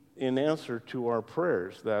need in answer to our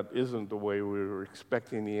prayers. That isn't the way we were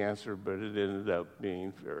expecting the answer, but it ended up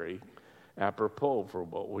being very apropos for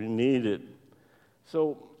what we needed.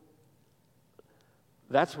 So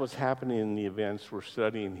that's what's happening in the events we're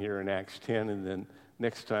studying here in Acts 10, and then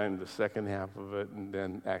next time the second half of it, and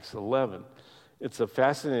then Acts 11. It's a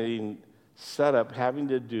fascinating setup having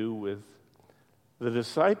to do with the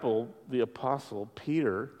disciple, the apostle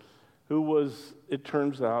Peter, who was, it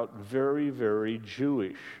turns out, very, very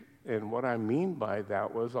Jewish. And what I mean by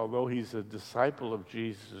that was, although he's a disciple of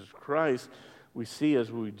Jesus Christ, we see,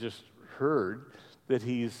 as we just heard, that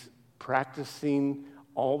he's practicing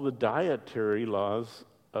all the dietary laws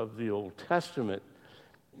of the Old Testament.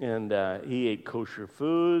 And he ate kosher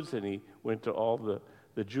foods, and he went to all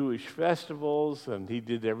the Jewish festivals, and he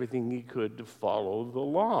did everything he could to follow the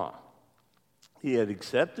law. He had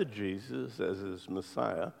accepted Jesus as his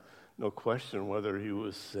Messiah, no question whether he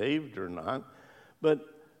was saved or not. But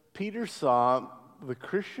Peter saw the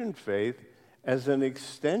Christian faith as an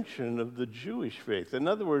extension of the Jewish faith. In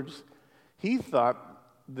other words, he thought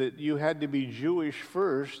that you had to be Jewish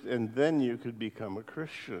first, and then you could become a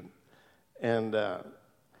Christian. And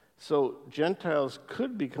so Gentiles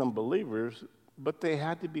could become believers, but they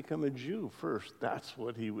had to become a Jew first. That's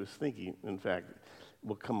what he was thinking. In fact,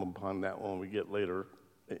 we'll come upon that when we get later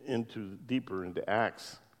deeper into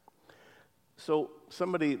Acts. So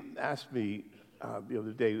somebody asked me the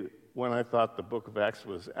other day when I thought the book of Acts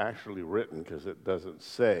was actually written, because it doesn't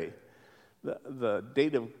say. The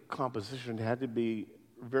date of composition had to be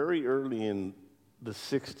very early in the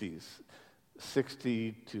 60s,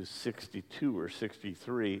 60 to 62 or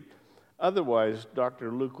 63. Otherwise,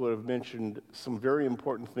 Dr. Luke would have mentioned some very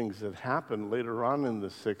important things that happened later on in the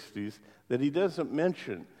 60s that he doesn't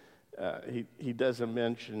mention. He doesn't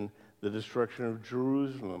mention the destruction of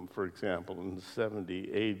Jerusalem, for example, in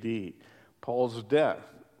 70 A.D., Paul's death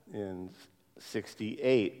in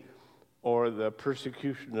 68, or the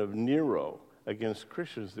persecution of Nero against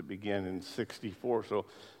Christians that began in 64. So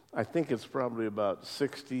I think it's probably about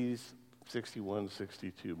 60s, 61,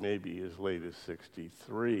 62, maybe as late as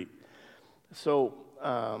 63. So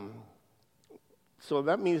so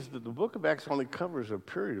that means that the book of Acts only covers a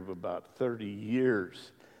period of about 30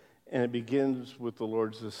 years. And it begins with the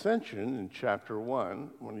Lord's ascension in chapter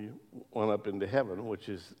 1, when he went up into heaven, which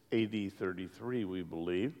is AD 33, we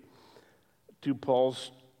believe, to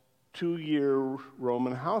Paul's 2-year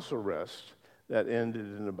Roman house arrest that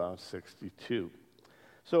ended in about 62.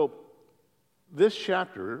 So this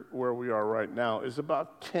chapter, where we are right now, is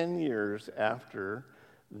about 10 years after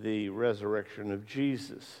the resurrection of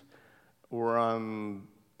Jesus. We're on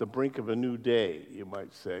the brink of a new day, you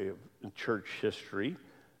might say, in church history,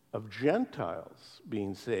 of Gentiles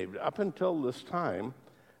being saved. Up until this time,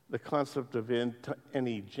 the concept of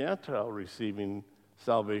any Gentile receiving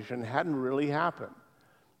salvation hadn't really happened.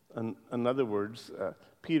 In other words,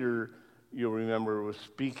 Peter, you'll remember, was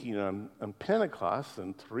speaking on Pentecost,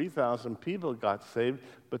 and 3,000 people got saved,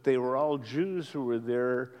 but they were all Jews who were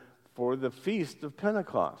there for the feast of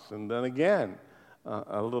Pentecost. And then again,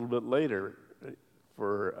 a little bit later,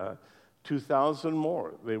 for 2,000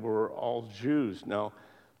 more, they were all Jews. Now,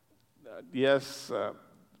 yes,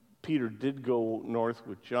 Peter did go north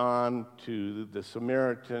with John to the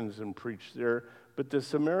Samaritans and preach there, but the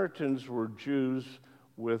Samaritans were Jews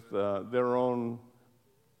with their own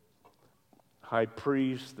high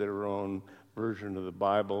priest, their own version of the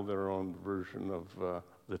Bible, their own version of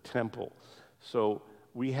the temple. So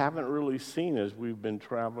we haven't really seen, as we've been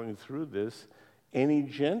traveling through this, any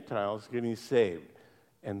Gentiles getting saved.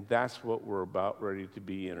 And that's what we're about ready to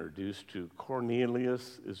be introduced to.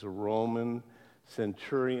 Cornelius is a Roman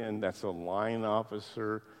centurion. That's a line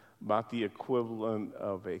officer, about the equivalent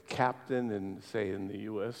of a captain in the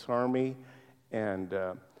U.S. Army. And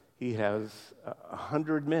he has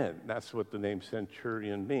 100 men. That's what the name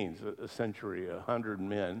centurion means, a century, 100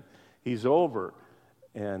 men. He's over.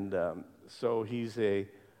 And so he's a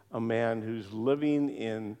man who's living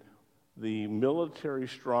in the military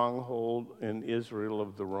stronghold in Israel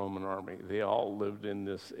of the Roman army. They all lived in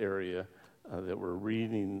this area that we're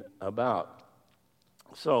reading about.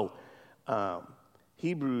 So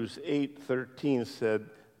Hebrews 8:13 said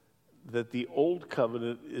that the old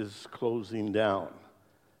covenant is closing down.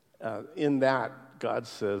 In that, God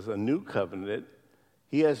says, a new covenant,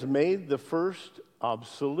 he has made the first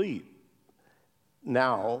obsolete.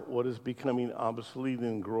 Now, what is becoming obsolete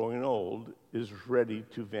and growing old is ready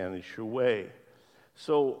to vanish away.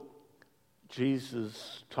 So,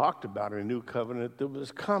 Jesus talked about a new covenant that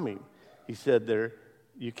was coming. He said there,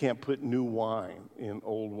 you can't put new wine in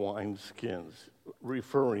old wine skins,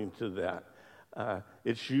 referring to that.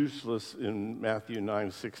 It's useless in Matthew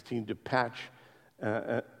 9:16 to patch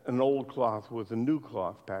an old cloth with a new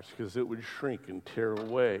cloth patch, because it would shrink and tear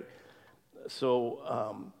away.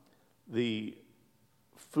 So, the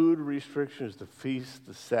food restrictions, the feast,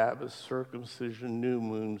 the Sabbath, circumcision, new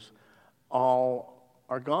moons, all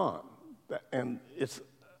are gone. And it's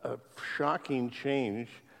a shocking change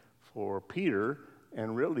for Peter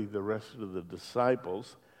and really the rest of the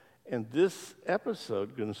disciples. And this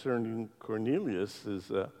episode concerning Cornelius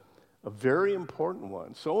is a very important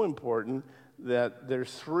one. So important that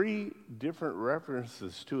there's 3 different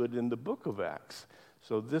references to it in the book of Acts.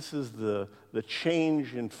 So this is the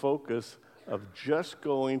change in focus of just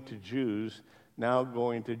going to Jews, now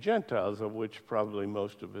going to Gentiles, of which probably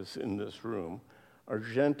most of us in this room are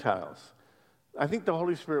Gentiles. I think the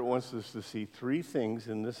Holy Spirit wants us to see 3 things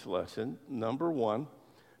in this lesson. Number 1,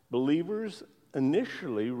 believers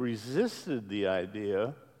initially resisted the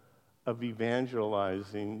idea of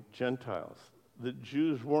evangelizing Gentiles. The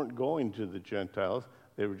Jews weren't going to the Gentiles,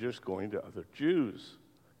 they were just going to other Jews,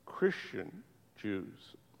 Christian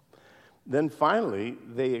Jews. Then finally,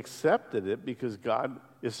 they accepted it because God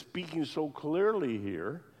is speaking so clearly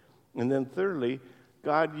here. And then thirdly,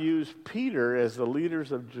 God used Peter as the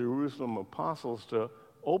leaders of Jerusalem apostles to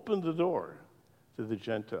open the door to the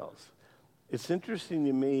Gentiles. It's interesting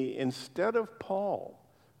to me, instead of Paul,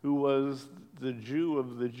 who was the Jew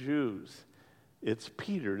of the Jews, it's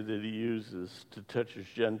Peter that he uses to touch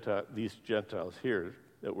these Gentiles here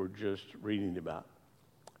that we're just reading about.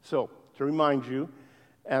 So, to remind you,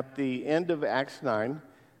 at the end of Acts 9,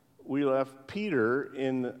 we left Peter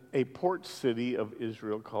in a port city of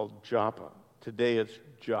Israel called Joppa. Today it's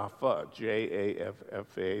Jaffa,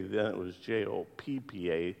 Jaffa. Then it was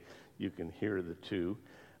Joppa. You can hear the two.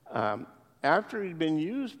 After he'd been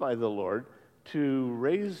used by the Lord to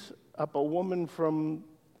raise up a woman from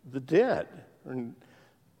the dead,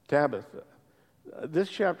 Tabitha. This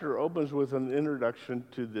chapter opens with an introduction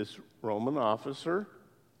to this Roman officer,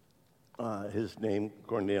 his name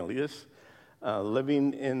Cornelius,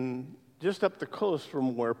 living in just up the coast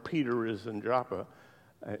from where Peter is in Joppa.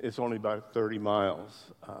 It's only about 30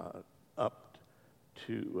 miles up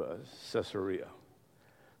to Caesarea.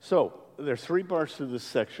 So there are three parts to this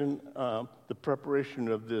section. The preparation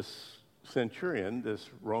of this centurion, this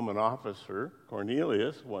Roman officer,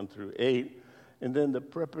 Cornelius, 1 through 8, and then the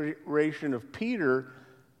preparation of Peter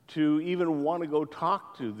to even want to go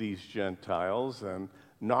talk to these Gentiles and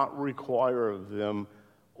not require of them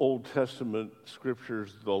Old Testament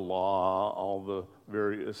scriptures, the law, all the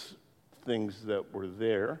various things that were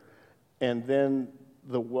there, and then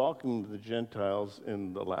the welcome to the Gentiles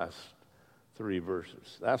in the last 3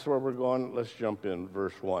 verses. That's where we're going. Let's jump in,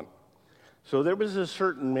 verse 1. So there was a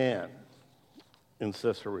certain man in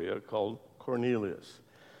Caesarea called Cornelius.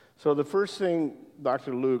 So the first thing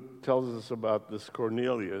Dr. Luke tells us about this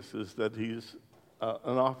Cornelius is that he's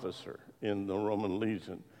an officer in the Roman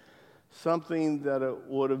legion, something that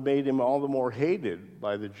would have made him all the more hated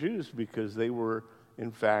by the Jews because they were,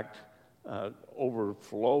 in fact,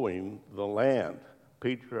 overflowing the land.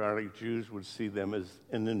 Patriotic Jews would see them as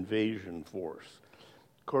an invasion force.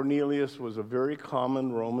 Cornelius was a very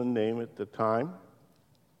common Roman name at the time,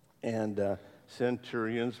 and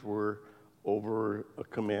centurions were over a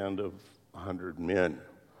command of 100 men.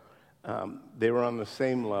 They were on the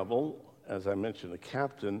same level, as I mentioned, a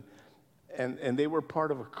captain, and they were part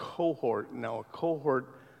of a cohort. Now, a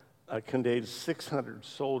cohort contained 600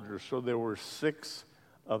 soldiers, so there were 6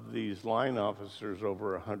 of these line officers,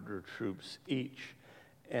 over 100 troops each.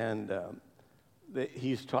 And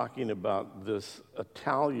he's talking about this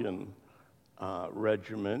Italian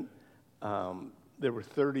regiment. There were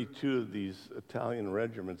 32 of these Italian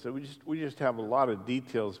regiments. So we just have a lot of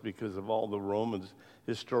details because of all the Roman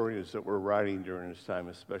historians that were writing during this time,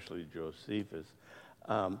 especially Josephus.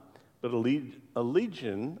 But a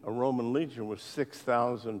legion, a Roman legion, was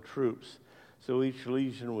 6,000 troops. So each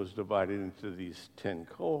legion was divided into these 10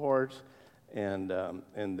 cohorts, and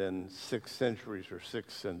then 6 centuries or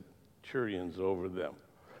 6 centurions over them.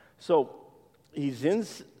 So he's in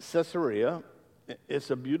Caesarea.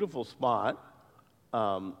 It's a beautiful spot.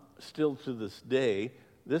 Still to this day.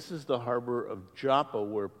 This is the harbor of Joppa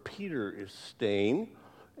where Peter is staying.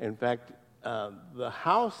 In fact, the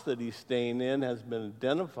house that he's staying in has been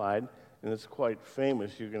identified, and it's quite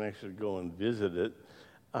famous. You can actually go and visit it.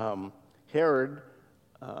 Herod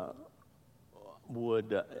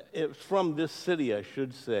it's from this city, I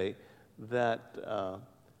should say, that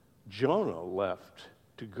Jonah left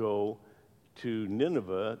to go to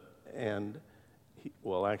Nineveh, and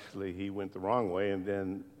he went the wrong way, and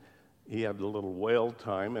then he had a little whale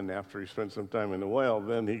time, and after he spent some time in the whale,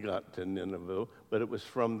 then he got to Nineveh. But it was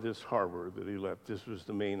from this harbor that he left. This was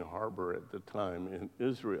the main harbor at the time in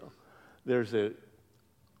Israel. There's a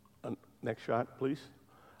next shot, please.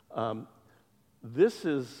 This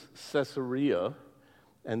is Caesarea,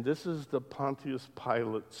 and this is the Pontius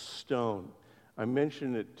Pilate stone. I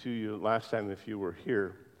mentioned it to you last time if you were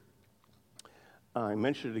here. I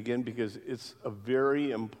mention it again because it's a very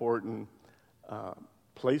important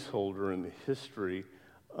placeholder in the history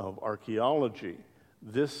of archaeology.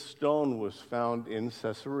 This stone was found in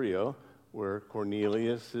Caesarea, where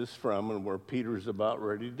Cornelius is from and where Peter's about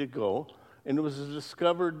ready to go. And it was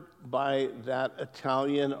discovered by that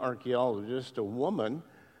Italian archaeologist, a woman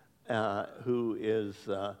who is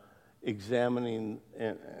examining,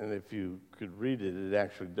 and if you could read it, it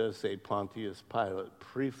actually does say Pontius Pilate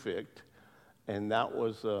Prefect. And that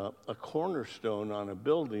was a cornerstone on a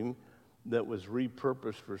building that was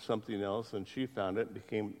repurposed for something else, and she found it and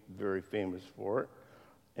became very famous for it.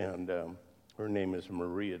 And her name is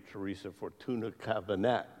Maria Teresa Fortuna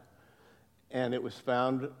Cavenet. And it was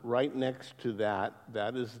found right next to that.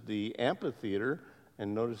 That is the amphitheater,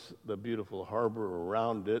 and notice the beautiful harbor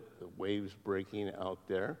around it, the waves breaking out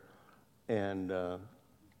there. And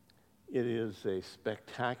it is a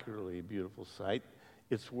spectacularly beautiful sight.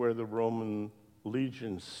 It's where the Roman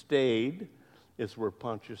legion stayed. It's where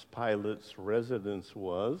Pontius Pilate's residence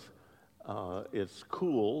was. It's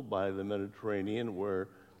cool by the Mediterranean, where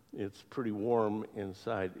it's pretty warm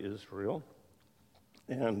inside Israel.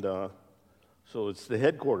 And so it's the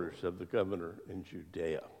headquarters of the governor in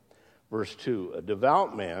Judea. Verse 2, a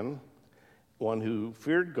devout man, one who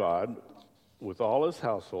feared God with all his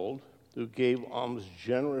household, who gave alms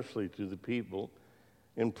generously to the people,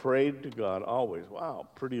 and prayed to God always. Wow,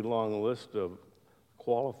 pretty long list of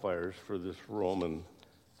qualifiers for this Roman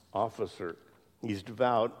officer. He's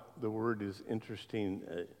devout. The word is interesting.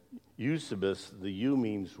 Eusebus, the U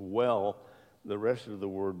means well. The rest of the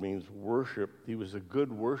word means worship. He was a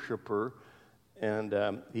good worshiper,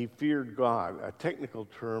 and he feared God, a technical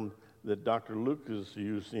term that Dr. Luke is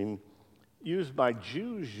using, used by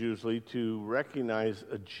Jews usually to recognize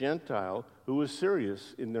a Gentile who was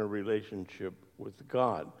serious in their relationship with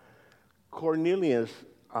God. Cornelius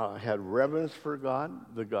had reverence for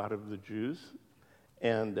God, the God of the Jews,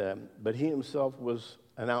 but he himself was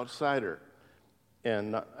an outsider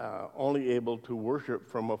and only able to worship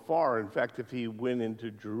from afar. In fact, if he went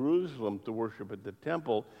into Jerusalem to worship at the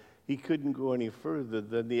temple, he couldn't go any further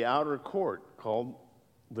than the outer court, called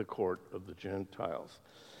the court of the Gentiles.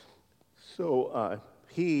 So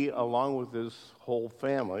he, along with his whole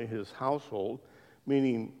family, his household,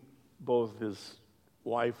 meaning both his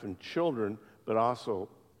wife and children, but also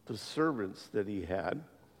the servants that he had,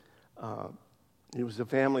 he was a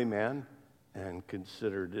family man and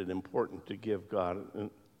considered it important to give God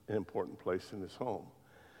an important place in his home.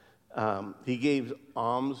 He gave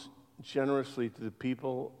alms generously to the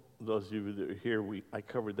people. Those of you that are here, I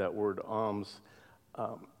covered that word alms.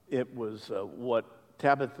 It was what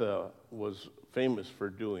Tabitha was famous for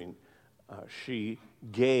doing. She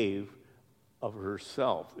gave of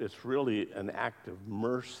herself. It's really an act of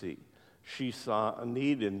mercy. She saw a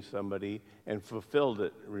need in somebody and fulfilled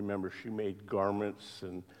it. Remember, she made garments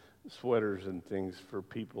and sweaters and things for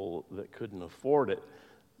people that couldn't afford it.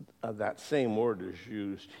 That same word is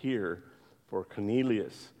used here for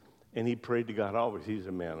Cornelius. And he prayed to God always. He's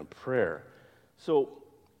a man of prayer. So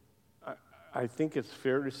I think it's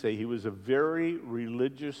fair to say he was a very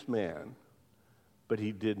religious man, but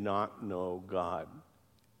he did not know God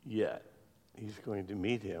yet. He's going to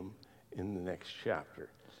meet him in the next chapter.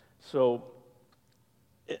 So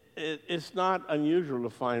it's not unusual to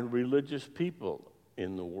find religious people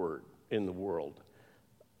in the world.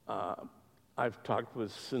 I've talked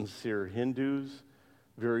with sincere Hindus,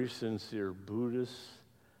 very sincere Buddhists,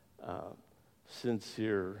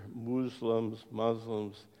 sincere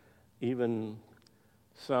Muslims, even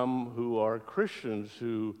some who are Christians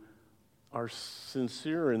who are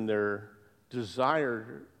sincere in their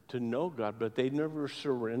desire to know God, but they never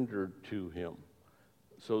surrendered to him.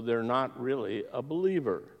 So they're not really a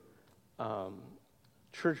believer.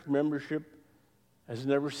 Church membership has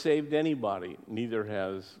never saved anybody. Neither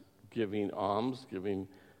has giving alms, giving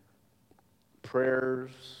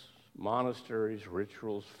prayers, monasteries,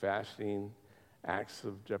 rituals, fasting, acts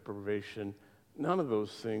of deprivation. None of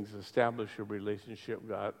those things establish a relationship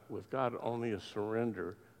with God, only a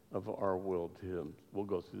surrender of our will to him. We'll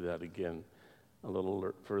go through that again a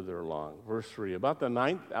little further along. Verse 3, about the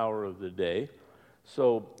 9th hour of the day,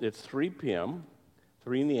 so it's 3 p.m.,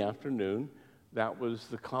 3 in the afternoon. That was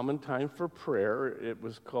the common time for prayer. It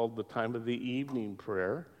was called the time of the evening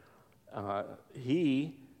prayer.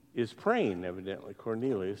 He is praying, evidently.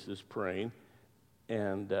 Cornelius is praying,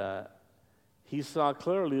 and he saw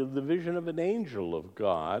clearly the vision of an angel of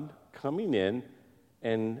God coming in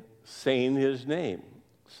and saying his name.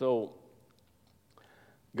 So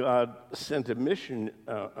God sent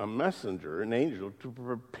a messenger, an angel, to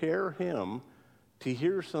prepare him to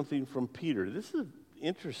hear something from Peter. This is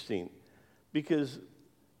interesting, because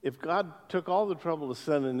if God took all the trouble to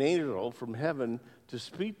send an angel from heaven to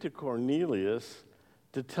speak to Cornelius,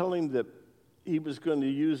 to tell him that he was going to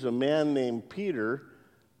use a man named Peter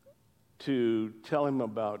to tell him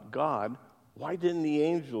about God, why didn't the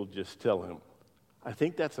angel just tell him? I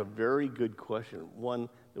think that's a very good question, one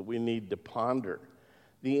that we need to ponder.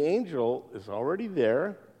 The angel is already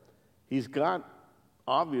there. He's got,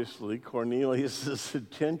 obviously, Cornelius'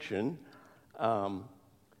 attention, and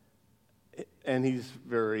he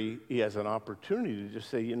has an opportunity to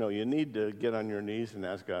just say, you need to get on your knees and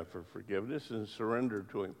ask God for forgiveness and surrender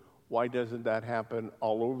to him. Why doesn't that happen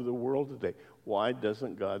all over the world today? Why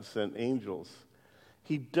doesn't God send angels?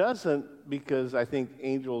 He doesn't, because I think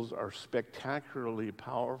angels are spectacularly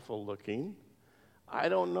powerful looking. I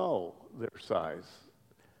don't know their size.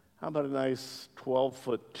 How about a nice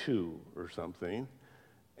 12'2" or something?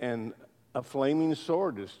 And a flaming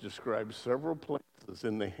sword is described several places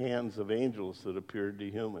in the hands of angels that appeared to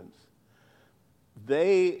humans.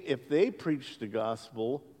 If they preached the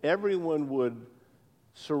gospel, everyone would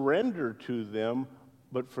surrender to them,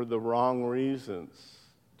 but for the wrong reasons,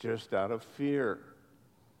 just out of fear.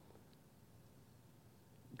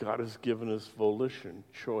 God has given us volition,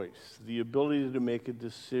 choice, the ability to make a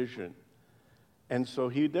decision. And so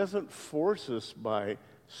he doesn't force us by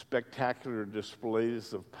spectacular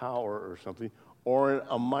displays of power or something, or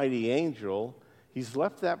a mighty angel. He's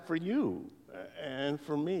left that for you and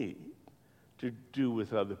for me to do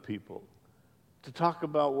with other people, to talk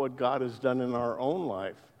about what God has done in our own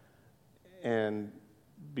life and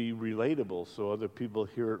be relatable so other people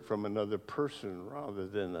hear it from another person rather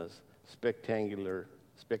than a spectacular,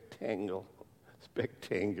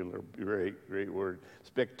 great word,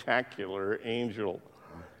 spectacular angel.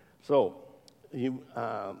 So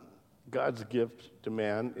God's gift to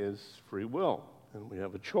man is free will, and we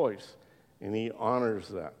have a choice. and he honors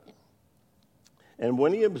that. And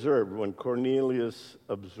when Cornelius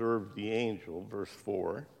observed the angel, verse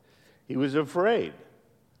 4, he was afraid.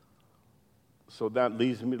 So that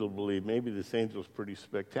leads me to believe maybe this angel's pretty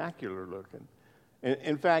spectacular looking. And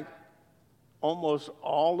in fact, almost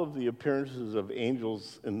all of the appearances of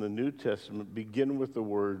angels in the New Testament begin with the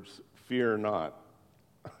words, "Fear not."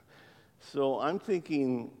 So I'm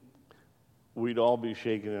thinking we'd all be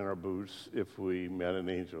shaking in our boots if we met an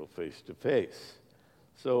angel face to face.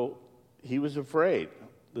 So he was afraid,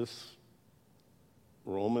 this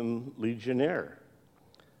Roman legionnaire.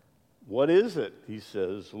 "What is it?" he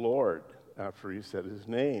says, "Lord," after he said his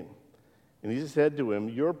name. And he said to him,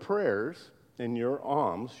 "Your prayers and your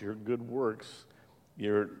alms, your good works,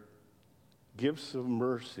 your gifts of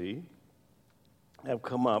mercy have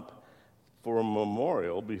come up for a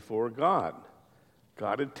memorial before God."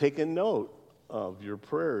 God had taken note of your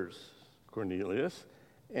prayers, Cornelius,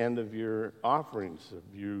 and of your offerings,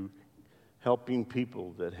 of you helping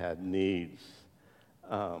people that had needs.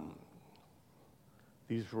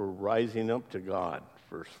 These were rising up to God,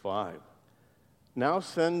 verse 5. "Now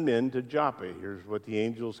send men to Joppa." Here's what the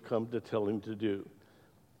angels come to tell him to do.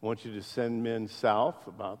 "I want you to send men south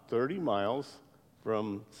about 30 miles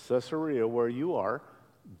from Caesarea, where you are,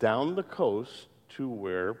 down the coast to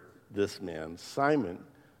where this man, Simon,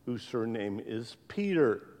 whose surname is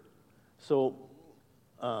Peter." So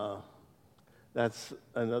that's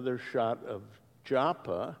another shot of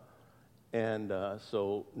Joppa. And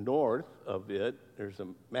so north of it, there's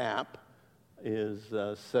a map, is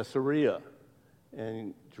Caesarea.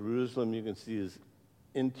 And Jerusalem, you can see, is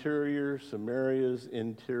interior, Samaria's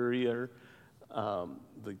interior,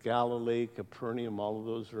 the Galilee, Capernaum, all of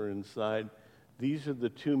those are inside. These are the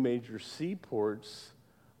two major seaports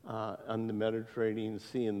on the Mediterranean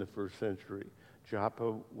Sea in the first century.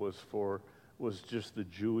 Joppa was just the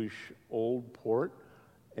Jewish old port,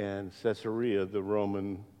 and Caesarea, the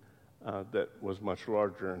Roman, that was much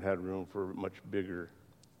larger and had room for much bigger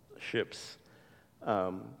ships.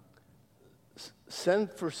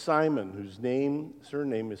 Send for Simon, whose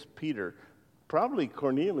surname is Peter. Probably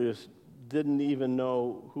Cornelius didn't even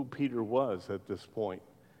know who Peter was at this point.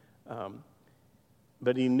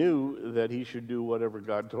 But he knew that he should do whatever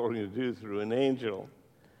God told him to do through an angel.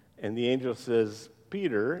 And the angel says,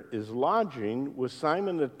 "Peter is lodging with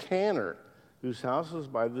Simon the tanner, whose house is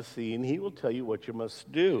by the sea, and he will tell you what you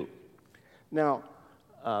must do." Now,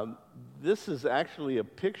 this is actually a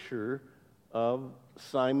picture of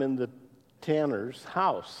Simon the tanner's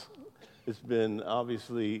house. It's been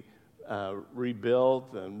obviously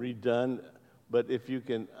rebuilt and redone, but if you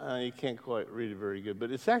can't quite read it very good,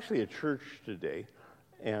 but it's actually a church today,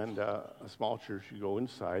 and a small church. You go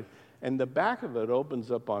inside, and the back of it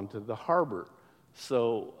opens up onto the harbor.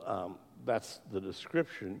 So that's the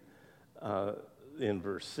description in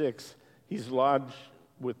verse 6. He's lodged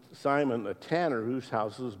with Simon the tanner, whose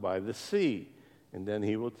house is by the sea, and then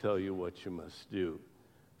he will tell you what you must do.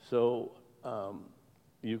 So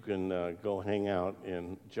you can go hang out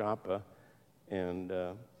in Joppa and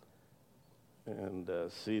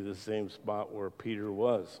see the same spot where Peter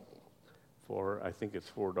was for, I think it's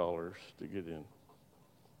 $4 to get in.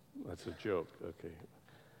 That's a joke. Okay.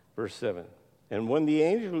 Verse 7. "And when the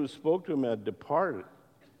angel who spoke to him had departed,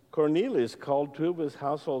 Cornelius called two of his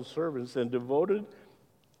household servants and his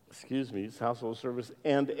household servants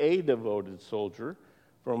and a devoted soldier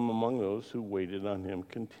from among those who waited on him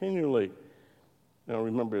continually." Now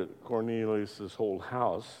remember, Cornelius' whole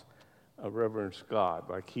house reverenced God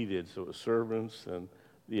like he did. So his servants and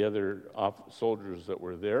the other soldiers that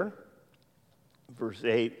were there. Verse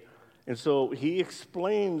 8, and so he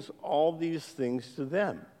explains all these things to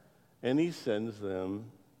them, and he sends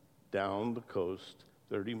them down the coast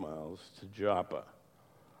 30 miles to Joppa.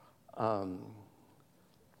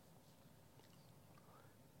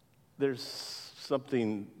 There's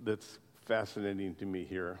something that's fascinating to me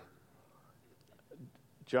here.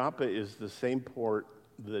 Joppa is the same port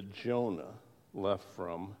that Jonah left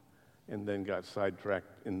from and then got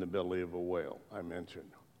sidetracked in the belly of a whale, I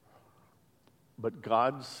mentioned. But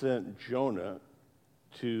God sent Jonah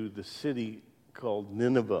to the city called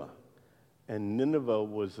Nineveh. And Nineveh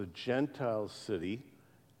was a Gentile city,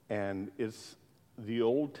 and it's the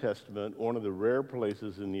Old Testament, one of the rare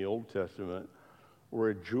places in the Old Testament where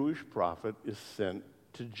a Jewish prophet is sent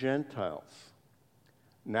to Gentiles.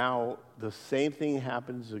 Now, the same thing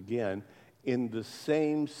happens again. In the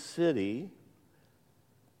same city,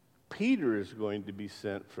 Peter is going to be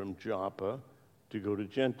sent from Joppa to go to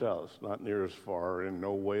Gentiles, not near as far and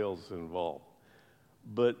no whales involved.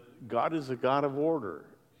 But God is a God of order,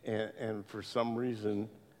 and for some reason,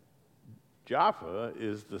 Joppa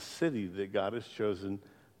is the city that God has chosen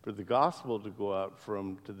for the gospel to go out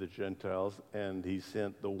from to the Gentiles, and he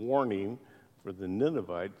sent the warning for the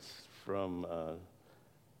Ninevites from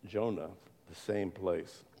Jonah, the same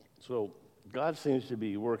place. So God seems to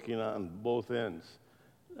be working on both ends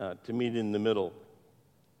to meet in the middle.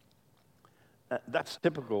 That's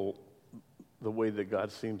typical, the way that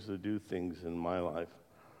God seems to do things in my life.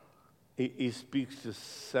 He speaks to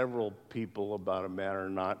several people about a matter,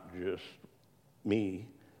 not just me.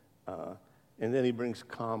 And then he brings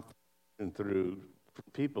conflict through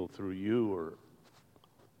people, through you or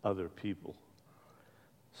other people.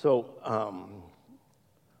 So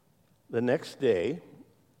the next day,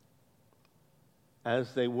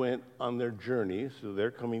 as they went on their journey, so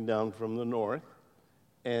they're coming down from the north,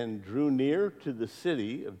 and drew near to the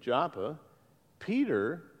city of Joppa,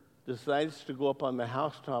 Peter decides to go up on the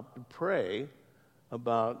housetop to pray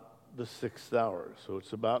about the 6th hour. So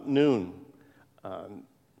it's about noon.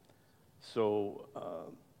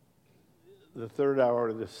 The 3rd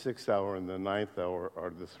hour, the 6th hour, and the 9th hour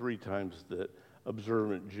are the 3 times that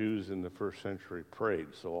observant Jews in the first century prayed.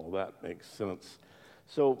 So all that makes sense.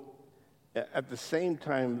 So at the same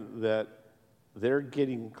time that they're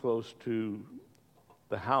getting close to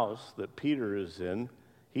the house that Peter is in,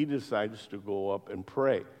 he decides to go up and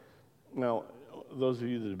pray. Now, those of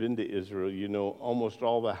you that have been to Israel, you know almost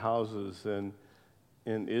all the houses in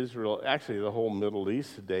Israel, actually the whole Middle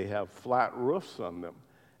East today, have flat roofs on them.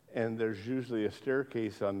 And there's usually a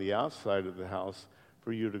staircase on the outside of the house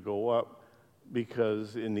for you to go up,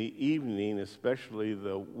 because in the evening, especially,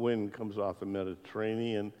 the wind comes off the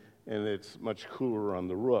Mediterranean and it's much cooler on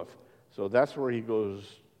the roof. So that's where he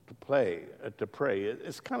goes to pray.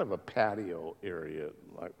 It's kind of a patio area,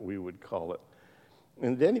 like we would call it.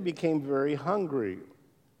 And then he became very hungry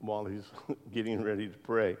while he's getting ready to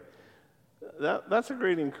pray. That's a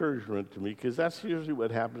great encouragement to me, because that's usually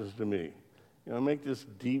what happens to me. You know, I make this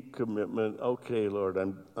deep commitment. Okay, Lord,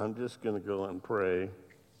 I'm just going to go and pray.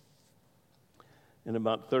 And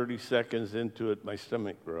about 30 seconds into it, my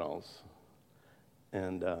stomach growls.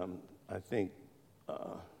 And I think,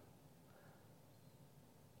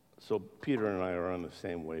 so Peter and I are on the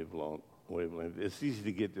same wavelength. It's easy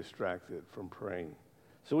to get distracted from praying.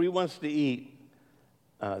 So he wants to eat.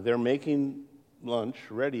 They're making lunch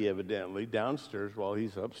ready, evidently, downstairs while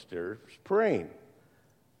he's upstairs praying.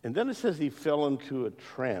 And then it says he fell into a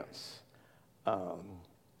trance.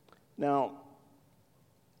 Now,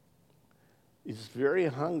 he's very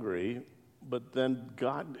hungry, but then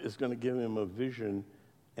God is going to give him a vision,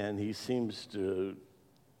 and he seems to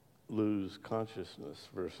lose consciousness,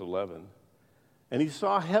 verse 11. And he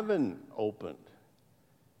saw heaven opened,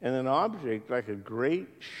 and an object like a great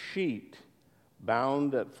sheet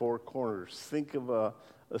bound at 4 corners. Think of a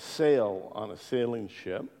sail on a sailing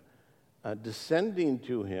ship, descending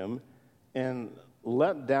to him and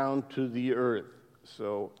let down to the earth.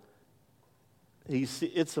 So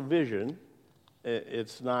it's a vision.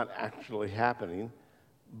 It's not actually happening,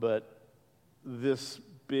 but this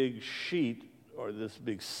big sheet or this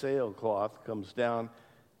big sailcloth comes down,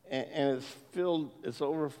 and it's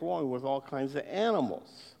overflowing with all kinds of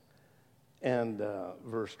animals. And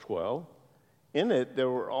verse 12, in it there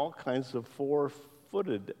were all kinds of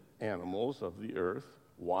 4-footed animals of the earth,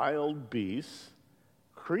 wild beasts,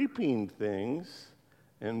 creeping things,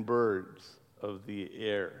 and birds of the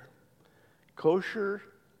air. Kosher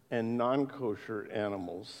and non-kosher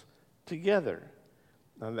animals together.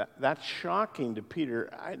 Now that's shocking to Peter.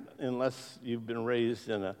 Unless you've been raised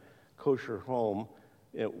in a kosher home,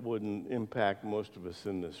 it wouldn't impact most of us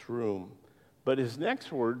in this room. But his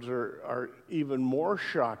next words are even more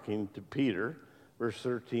shocking to Peter. Verse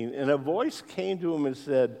 13, and a voice came to him and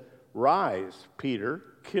said, "Rise, Peter,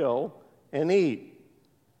 kill and eat."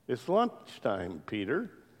 It's lunchtime,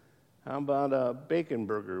 Peter. How about a bacon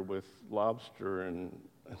burger with lobster and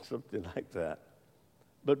something like that?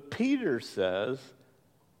 But Peter says,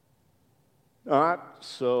 "Not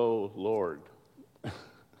so, Lord."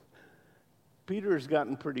 Peter has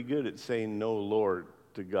gotten pretty good at saying no, Lord,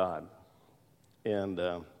 to God. And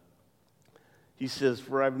he says,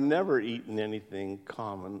 "For I've never eaten anything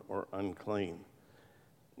common or unclean."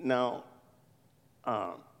 Now,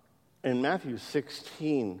 in Matthew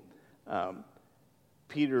 16,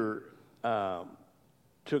 Peter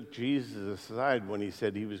took Jesus aside when he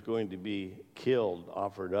said he was going to be killed,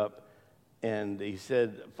 offered up. And he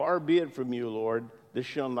said, "Far be it from you, Lord, this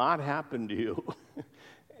shall not happen to you."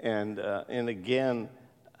 and again,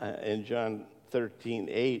 in John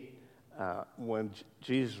 13:8, when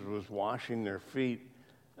Jesus was washing their feet,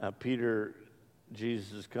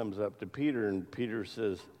 Jesus comes up to Peter, and Peter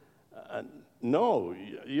says, no,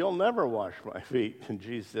 you'll never wash my feet. And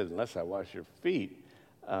Jesus said, unless I wash your feet,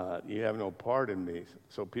 you have no part in me.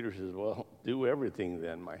 So Peter says, well, do everything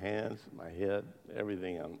then, my hands, my head,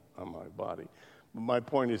 everything on my body. But my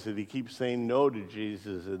point is that he keeps saying no to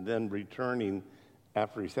Jesus and then returning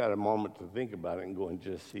after he's had a moment to think about it and going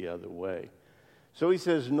just the other way. So he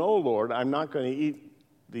says, no, Lord, I'm not going to eat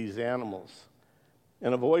these animals.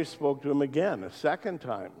 And a voice spoke to him again, a second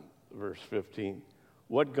time, verse 15.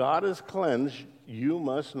 What God has cleansed, you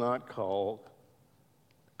must not call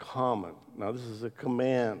common. Now, this is a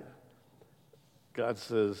command. God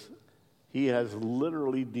says he has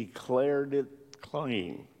literally declared it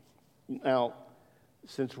clean. Now,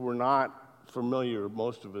 since we're not familiar,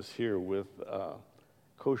 most of us here, with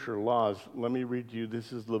kosher laws, let me read you.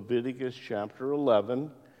 This is Leviticus chapter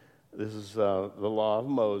 11. This is the law of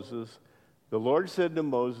Moses. The Lord said to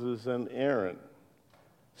Moses and Aaron,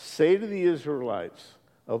 say to the Israelites,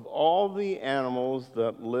 of all the animals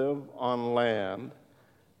that live on land,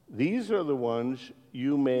 these are the ones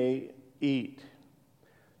you may eat.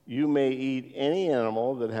 You may eat any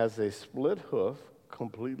animal that has a split hoof,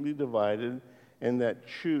 completely divided, and that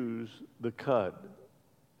chews the cud,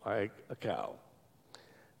 like a cow.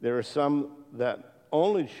 There are some that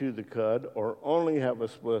only chew the cud or only have a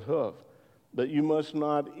split hoof, but you must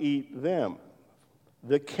not eat them.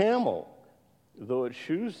 The camel, though it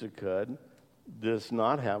chews the cud, does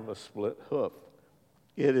not have a split hoof.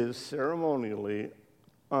 It is ceremonially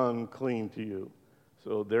unclean to you.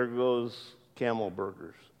 So there goes camel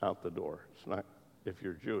burgers out the door. It's not if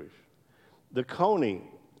you're Jewish. The coney,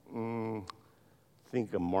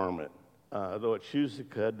 think a marmot, though it chews the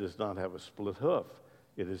cud, does not have a split hoof.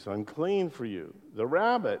 It is unclean for you. The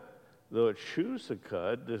rabbit, though it chews the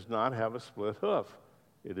cud, does not have a split hoof.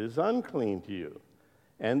 It is unclean to you.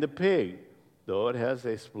 And the pig, though it has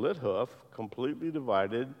a split hoof, completely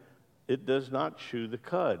divided, it does not chew the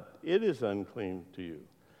cud. It is unclean to you.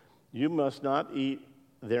 You must not eat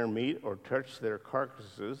their meat or touch their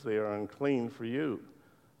carcasses. They are unclean for you.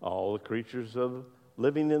 All the creatures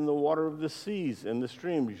living in the water of the seas and the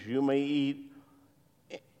streams, you may eat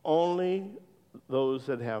only those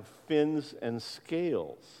that have fins and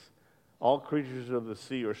scales. All creatures of the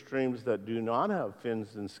sea or streams that do not have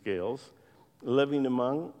fins and scales, living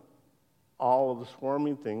among all of the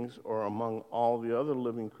swarming things or among all the other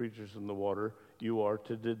living creatures in the water, you are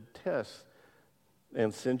to detest.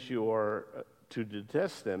 And since you are to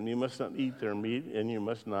detest them, you must not eat their meat and you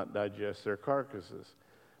must not digest their carcasses.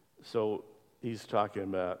 So he's talking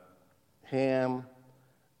about ham,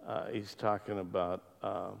 he's talking about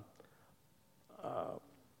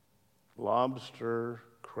lobster,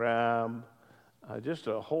 crab, just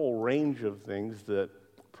a whole range of things that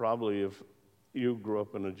probably if you grew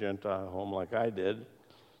up in a Gentile home like I did,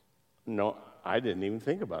 no, I didn't even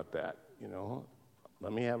think about that, you know.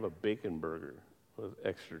 Let me have a bacon burger with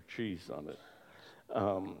extra cheese on it.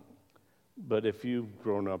 But if you've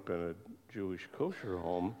grown up in a Jewish kosher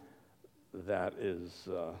home, that is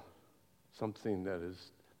something that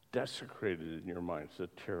is desecrated in your mind. It's a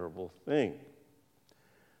terrible thing.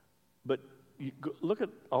 But look at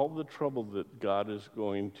all the trouble that God is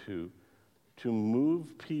going to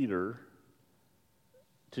move Peter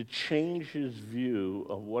to change his view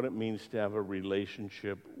of what it means to have a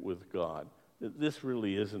relationship with God. This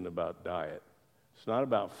really isn't about diet. It's not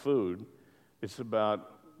about food. It's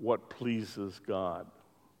about what pleases God.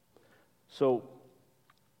 So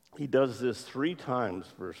he does this 3 times,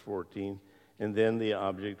 verse 14, and then the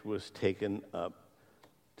object was taken up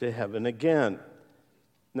to heaven again.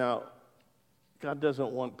 Now, God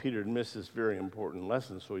doesn't want Peter to miss this very important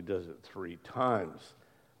lesson, so he does it 3 times.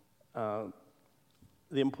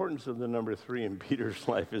 The importance of the number 3 in Peter's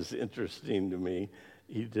life is interesting to me.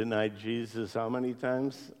 He denied Jesus how many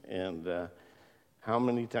times? And how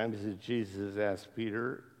many times did Jesus ask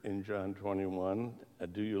Peter in John 21,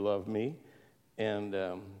 do you love me? And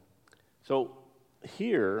so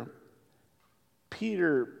here,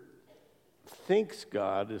 Peter thinks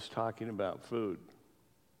God is talking about food.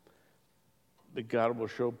 But God will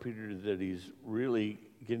show Peter that he's really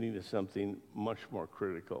getting to something much more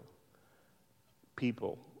critical.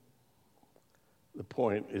 People. The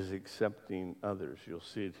point is accepting others. You'll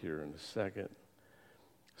see it here in a second.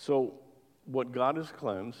 So, what God has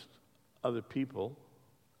cleansed, other people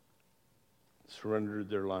surrendered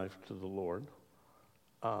their life to the Lord.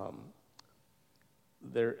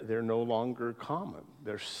 They're no longer common.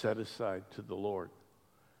 They're set aside to the Lord.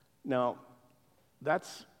 Now,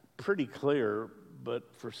 that's pretty clear,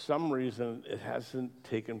 but for some reason it hasn't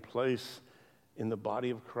taken place in the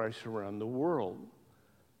body of Christ around the world.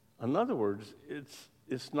 In other words,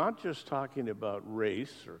 it's not just talking about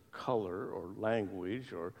race or color or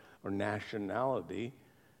language or nationality.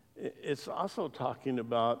 It's also talking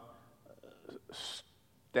about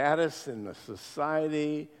status in the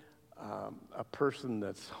society, a person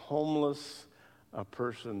that's homeless, a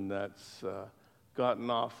person that's gotten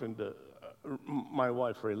off into... my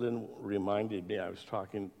wife, Raylyn, reminded me, I was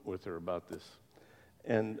talking with her about this.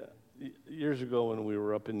 And years ago when we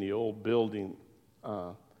were up in the old building,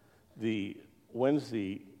 the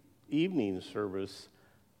Wednesday evening service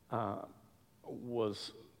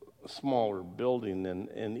was a smaller building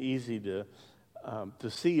and easy to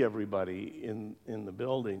see everybody in the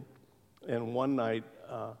building. And one night,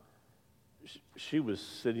 she was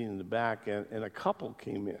sitting in the back, and a couple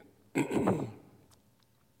came in.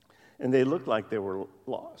 And they looked like they were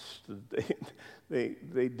lost. They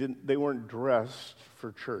weren't dressed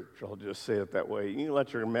for church. I'll just say it that way. You can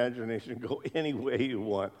let your imagination go any way you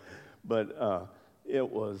want, but it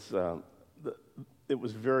was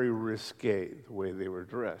very risque the way they were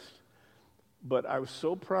dressed. But I was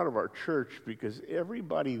so proud of our church because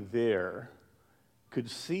everybody there could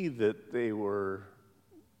see that they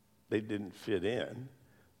didn't fit in,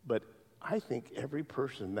 but I think every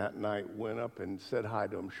person that night went up and said hi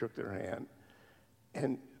to them, shook their hand.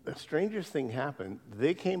 And the strangest thing happened.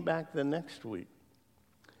 They came back the next week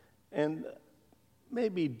and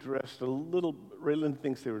maybe dressed a little, Raylyn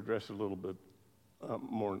thinks they were dressed a little bit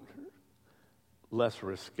less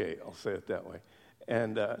risque, I'll say it that way.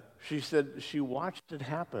 And she said she watched it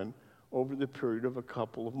happen over the period of a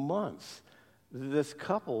couple of months. This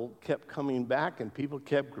couple kept coming back, and people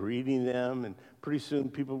kept greeting them, and pretty soon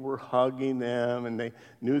people were hugging them, and they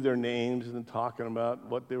knew their names and talking about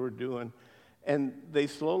what they were doing. And they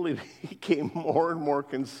slowly became more and more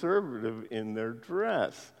conservative in their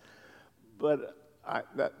dress. But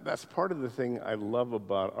that's part of the thing I love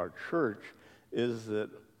about our church is that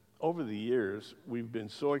over the years, we've been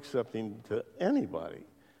so accepting to anybody.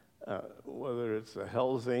 Whether it's a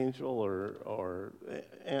Hell's Angel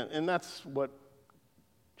and that's what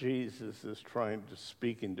Jesus is trying to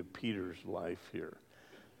speak into Peter's life here,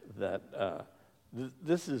 that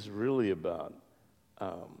this is really about,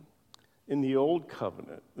 in the Old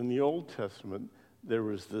Covenant, in the Old Testament, there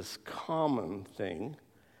was this common thing,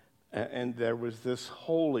 and there was this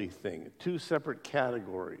holy thing, two separate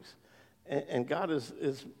categories, and God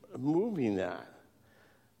is moving that.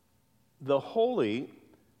 The holy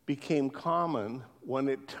became common when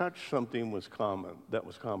it touched something that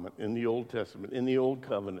was common in the Old Testament, in the Old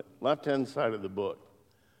Covenant, left-hand side of the book.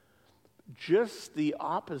 Just the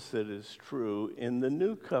opposite is true in the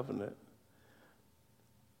New Covenant.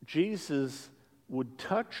 Jesus would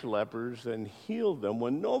touch lepers and heal them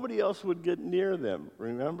when nobody else would get near them,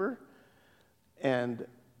 remember? And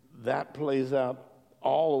that plays out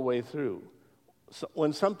all the way through. So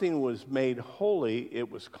when something was made holy,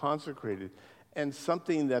 it was consecrated. And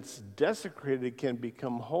something that's desecrated can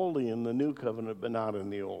become holy in the New Covenant, but not in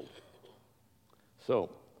the Old. So,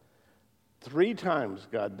 3 times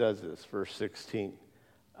God does this, verse 16.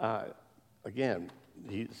 Again,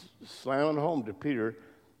 he's slamming home to Peter,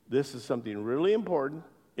 this is something really important.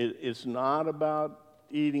 It's not about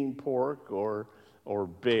eating pork or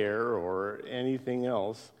bear or anything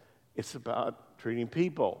else. It's about treating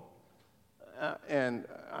people. And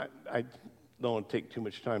I don't want to take too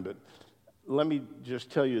much time, but let me just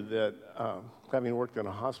tell you that, having worked in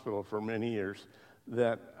a hospital for many years,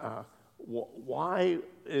 that why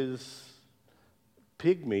is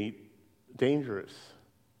pig meat dangerous?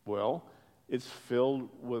 Well, it's filled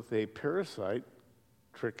with a parasite,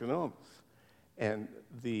 trichinomas. And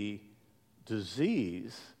the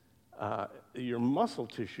disease, your muscle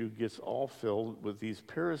tissue gets all filled with these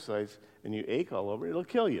parasites, and you ache all over, it'll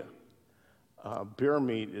kill you. Bear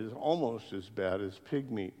meat is almost as bad as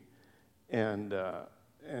pig meat. And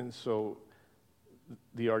so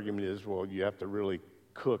the argument is, well, you have to really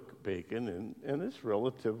cook bacon, and it's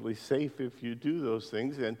relatively safe if you do those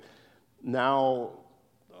things. And now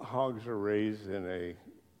hogs are raised in a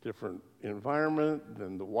different environment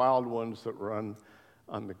than the wild ones that run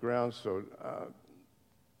on the ground, so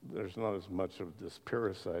there's not as much of this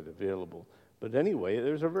parasite available. But anyway,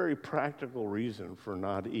 there's a very practical reason for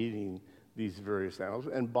not eating these various animals.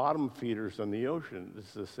 And bottom feeders on the ocean,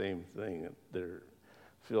 it's the same thing. They're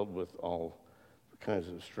filled with all kinds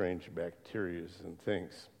of strange bacteria and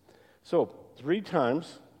things. So 3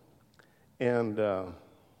 times, and let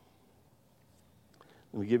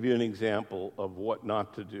me give you an example of what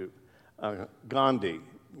not to do. Gandhi,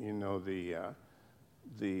 you know, the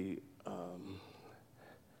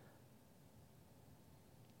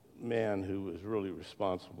man who was really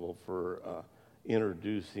responsible for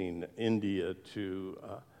introducing India to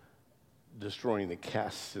destroying the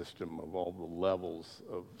caste system of all the levels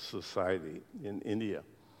of society in India.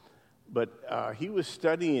 But he was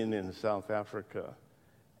studying in South Africa,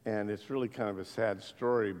 and it's really kind of a sad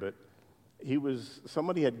story, but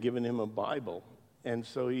somebody had given him a Bible, and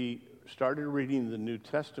so he started reading the New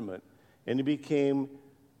Testament, and he became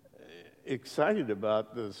excited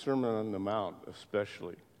about the Sermon on the Mount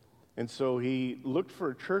especially. And so he looked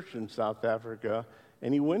for a church in South Africa,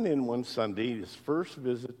 and he went in one Sunday, his first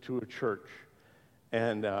visit to a church.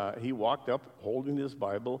 And he walked up holding his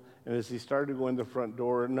Bible, and as he started going to the front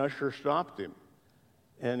door, an usher stopped him.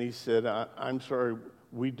 And he said, I'm sorry,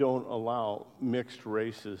 we don't allow mixed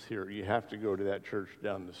races here. You have to go to that church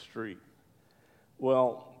down the street.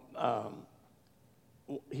 Well,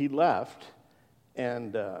 he left,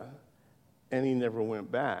 and he never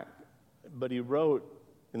went back. But he wrote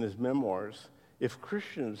in his memoirs, if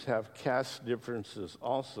Christians have caste differences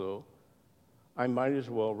also, I might as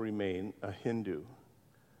well remain a Hindu.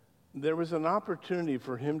 There was an opportunity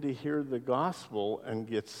for him to hear the gospel and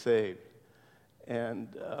get saved.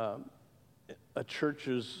 And a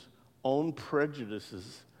church's own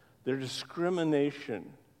prejudices, their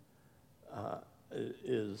discrimination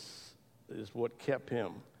is what kept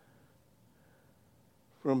him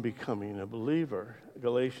from becoming a believer.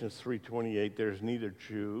 Galatians 3:28, there's neither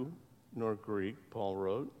Jew nor Greek, Paul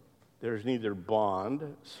wrote. There's neither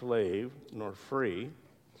bond, slave, nor free.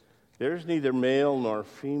 There's neither male nor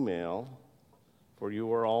female, for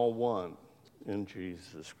you are all one in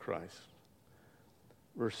Jesus Christ.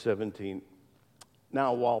 Verse 17,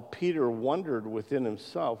 now while Peter wondered within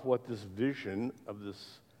himself what this vision of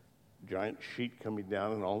this giant sheet coming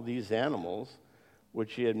down and all these animals,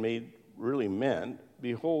 which he had made, really meant,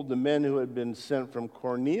 behold, the men who had been sent from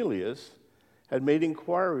Cornelius had made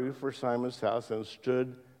inquiry for Simon's house and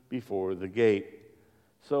stood before the gate.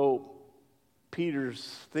 So Peter's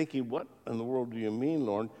thinking, what in the world do you mean,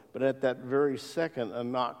 Lord? But at that very second, a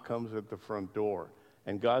knock comes at the front door.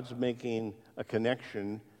 And God's making a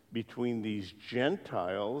connection between these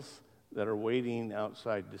Gentiles that are waiting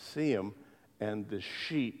outside to see him and the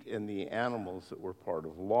sheep and the animals that were part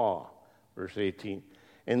of law. Verse 18.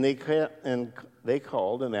 And they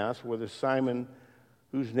called and asked whether Simon,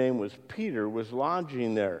 whose name was Peter, was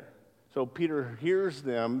lodging there. So Peter hears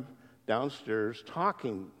them downstairs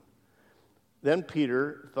talking. Then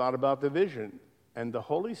Peter thought about the vision. And the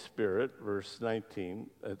Holy Spirit, verse 19,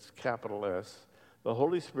 that's capital S, the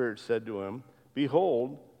Holy Spirit said to him,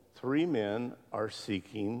 behold, 3 men are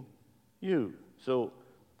seeking you. So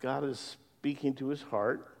God is speaking to his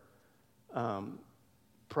heart.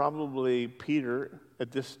 Probably Peter,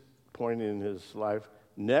 at this point in his life,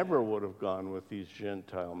 never would have gone with these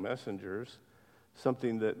Gentile messengers,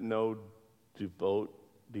 something that no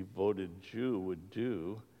devoted Jew would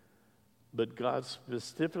do. But God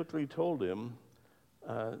specifically told him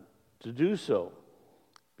to do so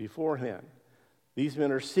beforehand. These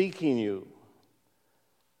men are seeking you.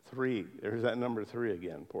 3, there's that number 3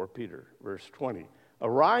 again, poor Peter. Verse 20.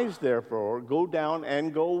 Arise, therefore, go down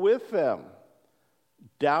and go with them,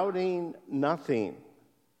 doubting nothing,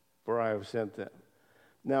 for I have sent them.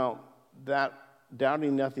 Now, that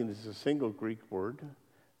doubting nothing is a single Greek word.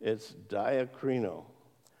 It's diakrino,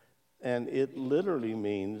 and it literally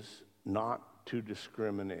means not to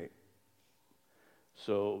discriminate.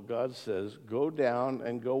 So God says, go down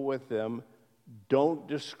and go with them. Don't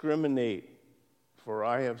discriminate, for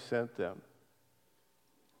I have sent them.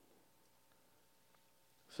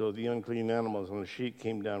 So the unclean animals on the sheet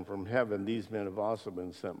came down from heaven. These men have also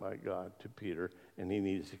been sent by God to Peter, and he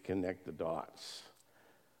needs to connect the dots.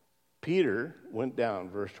 Peter went down,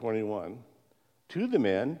 verse 21, to the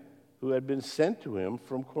men who had been sent to him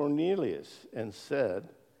from Cornelius and said,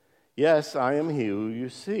 yes, I am he who you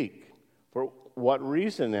seek. For what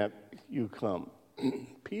reason have you come?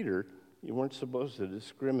 Peter, you weren't supposed to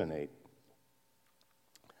discriminate.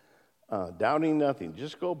 Doubting nothing.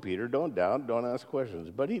 Just go, Peter. Don't doubt. Don't ask questions.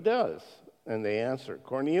 But he does. And they answer.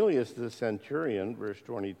 Cornelius the centurion, verse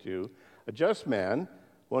 22, a just man,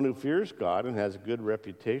 one who fears God and has a good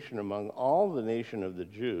reputation among all the nation of the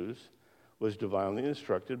Jews, was divinely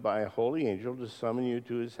instructed by a holy angel to summon you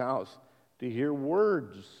to his house to hear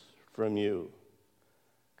words from you.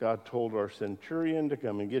 God told our centurion to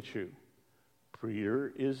come and get you.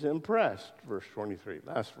 Peter is impressed, verse 23,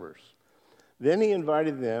 last verse. Then he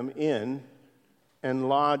invited them in and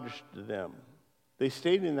lodged them. They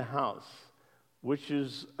stayed in the house, which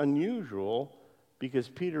is unusual because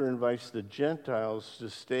Peter invites the Gentiles to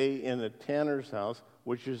stay in a tanner's house,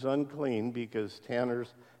 which is unclean because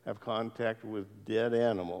tanners have contact with dead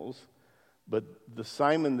animals. But the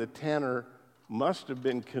Simon the tanner must have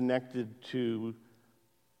been connected to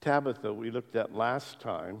Tabitha we looked at last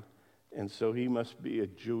time, and so he must be a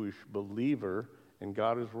Jewish believer, and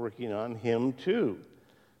God is working on him too.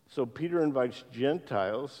 So Peter invites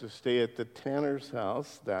Gentiles to stay at the tanner's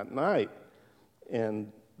house that night,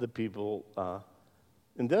 and the people,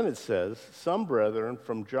 and then it says, some brethren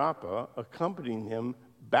from Joppa accompanying him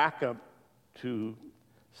back up to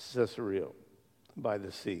Caesarea by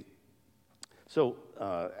the sea. So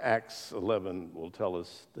Acts 11 will tell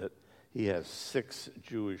us that he has 6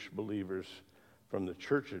 Jewish believers from the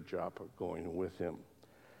church of Joppa going with him.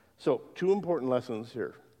 So 2 important lessons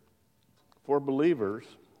here. For believers,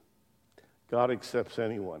 God accepts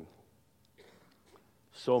anyone.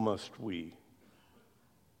 So must we.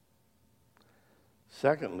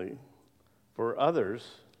 Secondly, for others,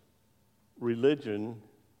 religion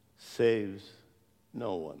saves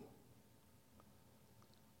no one.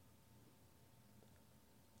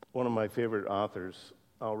 One of my favorite authors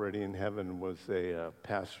already in heaven was a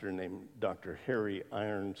pastor named Dr. Harry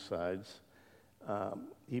Ironsides.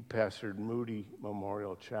 He pastored Moody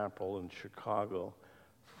Memorial Chapel in Chicago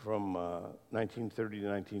from 1930 to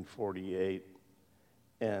 1948.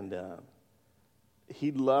 And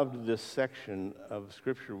he loved this section of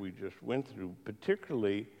Scripture we just went through,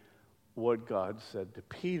 particularly what God said to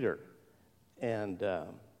Peter. And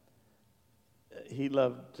he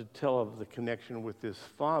loved to tell of the connection with his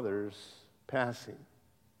father's passing,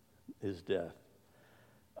 his death.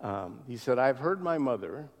 He said, I've heard my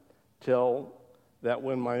mother tell that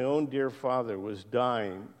when my own dear father was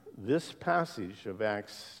dying, this passage of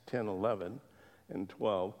Acts 10, 11, and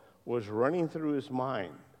 12 was running through his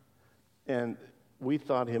mind. And we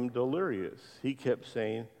thought him delirious. He kept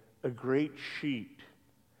saying, a great sheet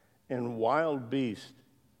and wild beast,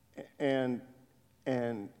 and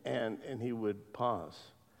he would pause.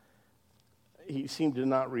 He seemed to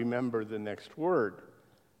not remember the next word,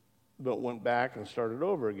 but went back and started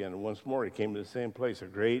over again. And once more, he came to the same place, a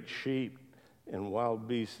great sheep and wild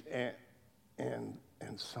beast and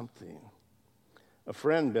something. A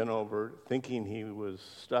friend bent over, thinking he was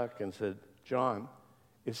stuck, and said, John,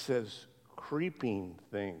 it says creeping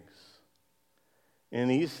things. And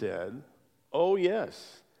he said, oh,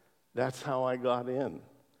 yes, that's how I got in.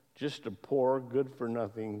 Just a poor,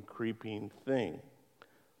 good-for-nothing, creeping thing.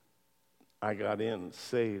 I got in,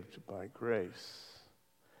 saved by grace.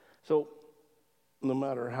 So, no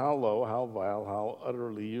matter how low, how vile, how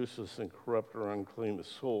utterly useless and corrupt or unclean the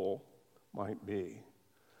soul might be,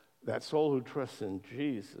 that soul who trusts in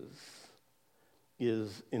Jesus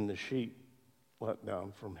is in the sheet let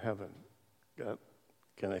down from heaven. Got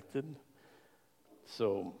connected?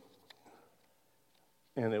 So,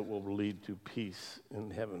 and it will lead to peace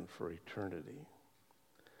in heaven for eternity.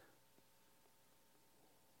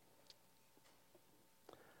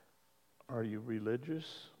 Are you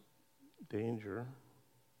religious? Danger.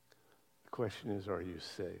 The question is, are you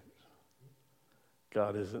saved?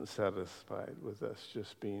 God isn't satisfied with us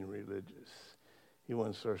just being religious. He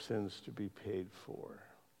wants our sins to be paid for.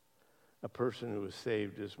 A person who is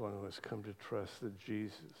saved is one who has come to trust that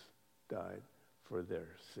Jesus died for their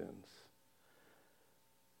sins.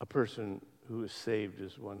 A person who is saved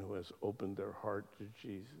is one who has opened their heart to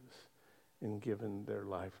Jesus and given their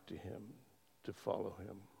life to him to follow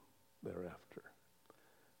him thereafter.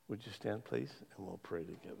 Would you stand, please, and we'll pray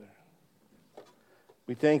together.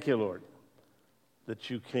 We thank you, Lord, that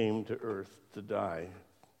you came to earth to die,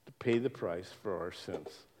 to pay the price for our sins,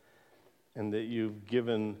 and that you've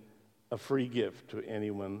given a free gift to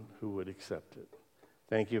anyone who would accept it.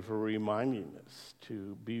 Thank you for reminding us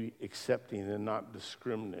to be accepting and not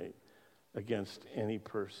discriminate against any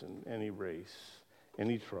person, any race,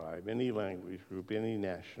 any tribe, any language group, any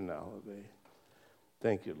nationality.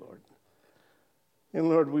 Thank you, Lord. And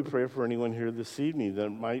Lord, we pray for anyone here this evening that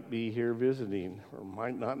might be here visiting or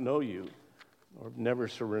might not know you or have never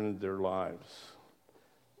surrendered their lives.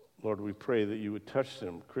 Lord, we pray that you would touch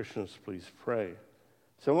them. Christians, please pray.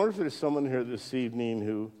 So I wonder if there's someone here this evening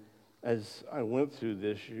who, as I went through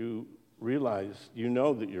this, you realize, you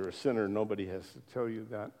know that you're a sinner. Nobody has to tell you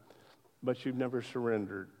that. But you've never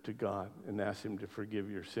surrendered to God and asked him to forgive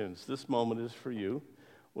your sins. This moment is for you.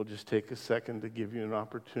 We'll just take a second to give you an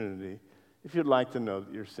opportunity. If you'd like to know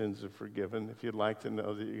that your sins are forgiven, if you'd like to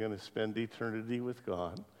know that you're going to spend eternity with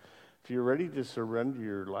God, if you're ready to surrender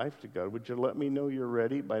your life to God, would you let me know you're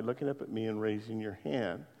ready by looking up at me and raising your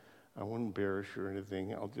hand? I won't embarrass you or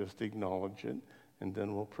anything. I'll just acknowledge it, and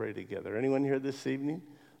then we'll pray together. Anyone here this evening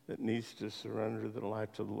that needs to surrender their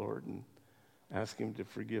life to the Lord and ask him to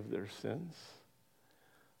forgive their sins?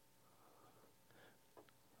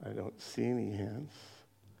 I don't see any hands.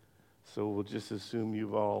 So we'll just assume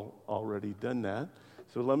you've all already done that.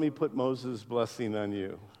 So let me put Moses' blessing on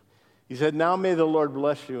you. He said, "Now may the Lord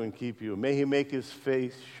bless you and keep you. May he make his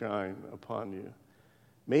face shine upon you.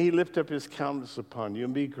 May he lift up his countenance upon you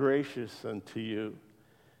and be gracious unto you.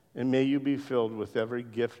 And may you be filled with every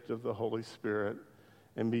gift of the Holy Spirit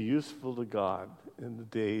and be useful to God in the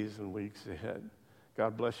days and weeks ahead."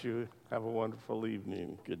 God bless you. Have a wonderful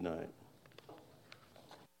evening. Good night.